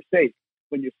 You're safe.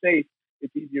 When you're safe,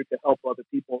 it's easier to help other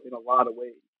people in a lot of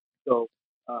ways. So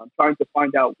trying to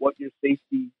find out what your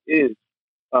safety is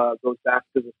goes back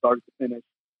to the start to finish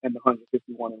and the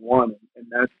 151 and 1,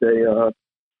 and that's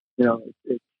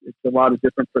it's a lot of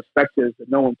different perspectives that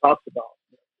no one talks about.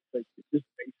 It's just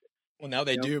basic. Well, now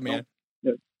they do, man.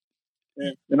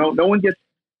 No one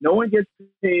gets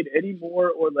paid any more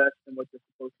or less than what they're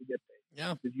supposed to get paid.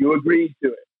 Yeah, because you agreed to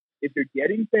it. If you're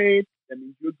getting paid, that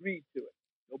means you agreed to it.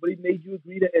 Nobody made you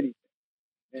agree to anything,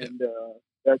 and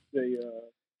that's a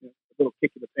little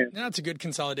kick in the pants. That's a good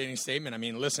consolidating statement. I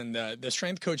mean, listen, the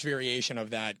strength coach variation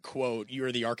of that quote,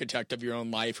 "You're the architect of your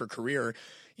own life or career,"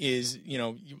 is,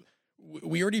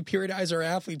 we already periodize our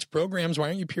athletes' programs. Why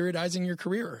aren't you periodizing your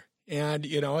career? And,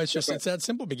 it's just, it's that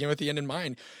simple. Begin with the end in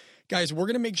mind. Guys, we're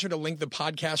going to make sure to link the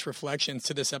podcast reflections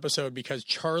to this episode because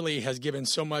Charlie has given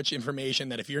so much information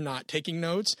that if you're not taking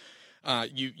notes,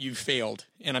 you failed.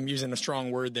 And I'm using a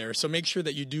strong word there. So make sure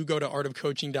that you do go to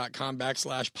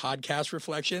artofcoaching.com/podcast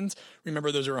reflections.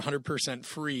 Remember, those are 100%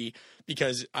 free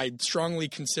because I'd strongly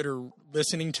consider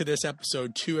listening to this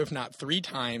episode 2, if not 3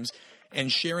 times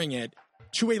and sharing it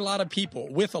with a lot of people,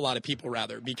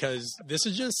 because this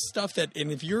is just stuff that,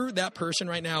 and if you're that person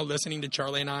right now listening to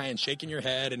Charlie and I and shaking your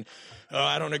head and,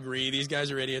 I don't agree, these guys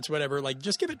are idiots, whatever, like,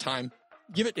 just give it time.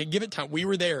 Give it time. We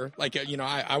were there. Like,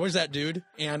 I was that dude,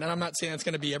 and I'm not saying it's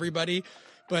going to be everybody,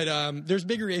 but there's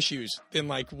bigger issues than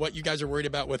like what you guys are worried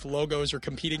about with logos or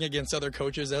competing against other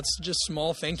coaches. That's just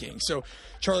small thinking. So,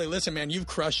 Charlie, listen, man, you've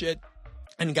crushed it.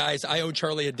 And guys, I owe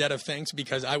Charlie a debt of thanks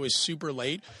because I was super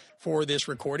late for this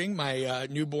recording. My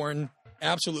newborn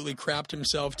absolutely crapped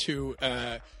himself to,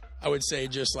 I would say,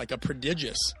 just like it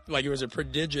was a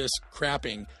prodigious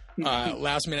crapping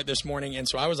last minute this morning. And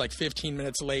so I was like 15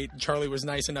 minutes late. Charlie was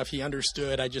nice enough. He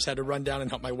understood. I just had to run down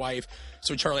and help my wife.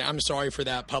 So Charlie, I'm sorry for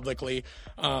that publicly.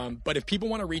 But if people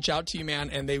want to reach out to you, man,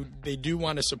 and they do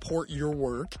want to support your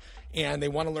work and they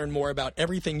want to learn more about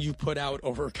everything you put out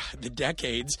over the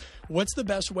decades, what's the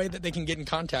best way that they can get in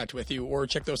contact with you or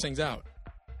check those things out?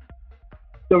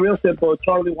 So real simple,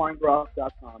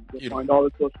 charlieweingroff.com. You'll find all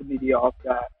the social media off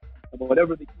that. And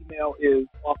whatever the email is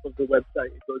off of the website,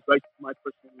 it goes right to my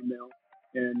personal email.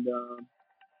 And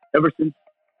ever since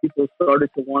people started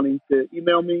to wanting to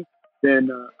email me,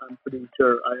 then I'm pretty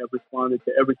sure I have responded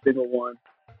to every single one.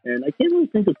 And I can't really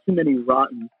think of too many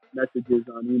rotten messages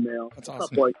on email. That's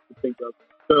awesome. Not to think of.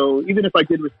 So even if I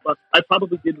did respond, I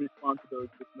probably did respond to those,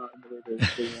 just not in the way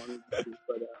they wanted to.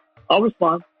 But I'll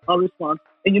respond.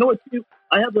 And you know what, too?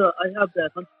 I have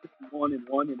that 151 and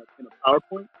 1 in a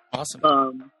PowerPoint.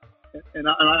 Awesome. And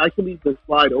I can leave the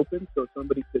slide open so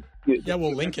somebody could.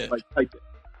 We'll link it. Like, type it.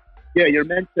 Yeah, you're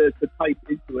meant to type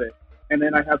into it, and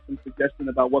then I have some suggestion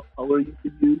about what color you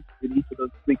could use in each of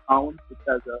those 3 columns, which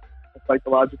has a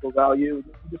psychological value. And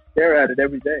you just stare at it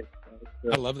every day.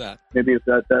 I love that. Maybe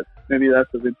that's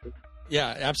of interest.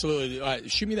 Yeah, absolutely.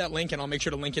 Shoot me that link, and I'll make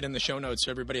sure to link it in the show notes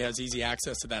so everybody has easy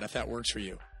access to that if that works for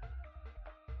you.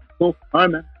 Cool. All right,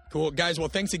 man. Cool. Guys, well,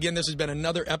 thanks again. This has been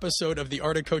another episode of the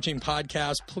Art of Coaching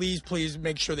podcast. Please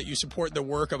make sure that you support the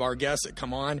work of our guests that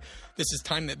come on. This is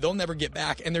time that they'll never get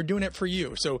back, and they're doing it for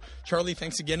you. So, Charlie,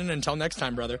 thanks again, and until next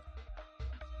time, brother.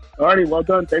 All righty, well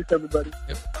done. Thanks, everybody.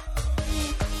 Yep.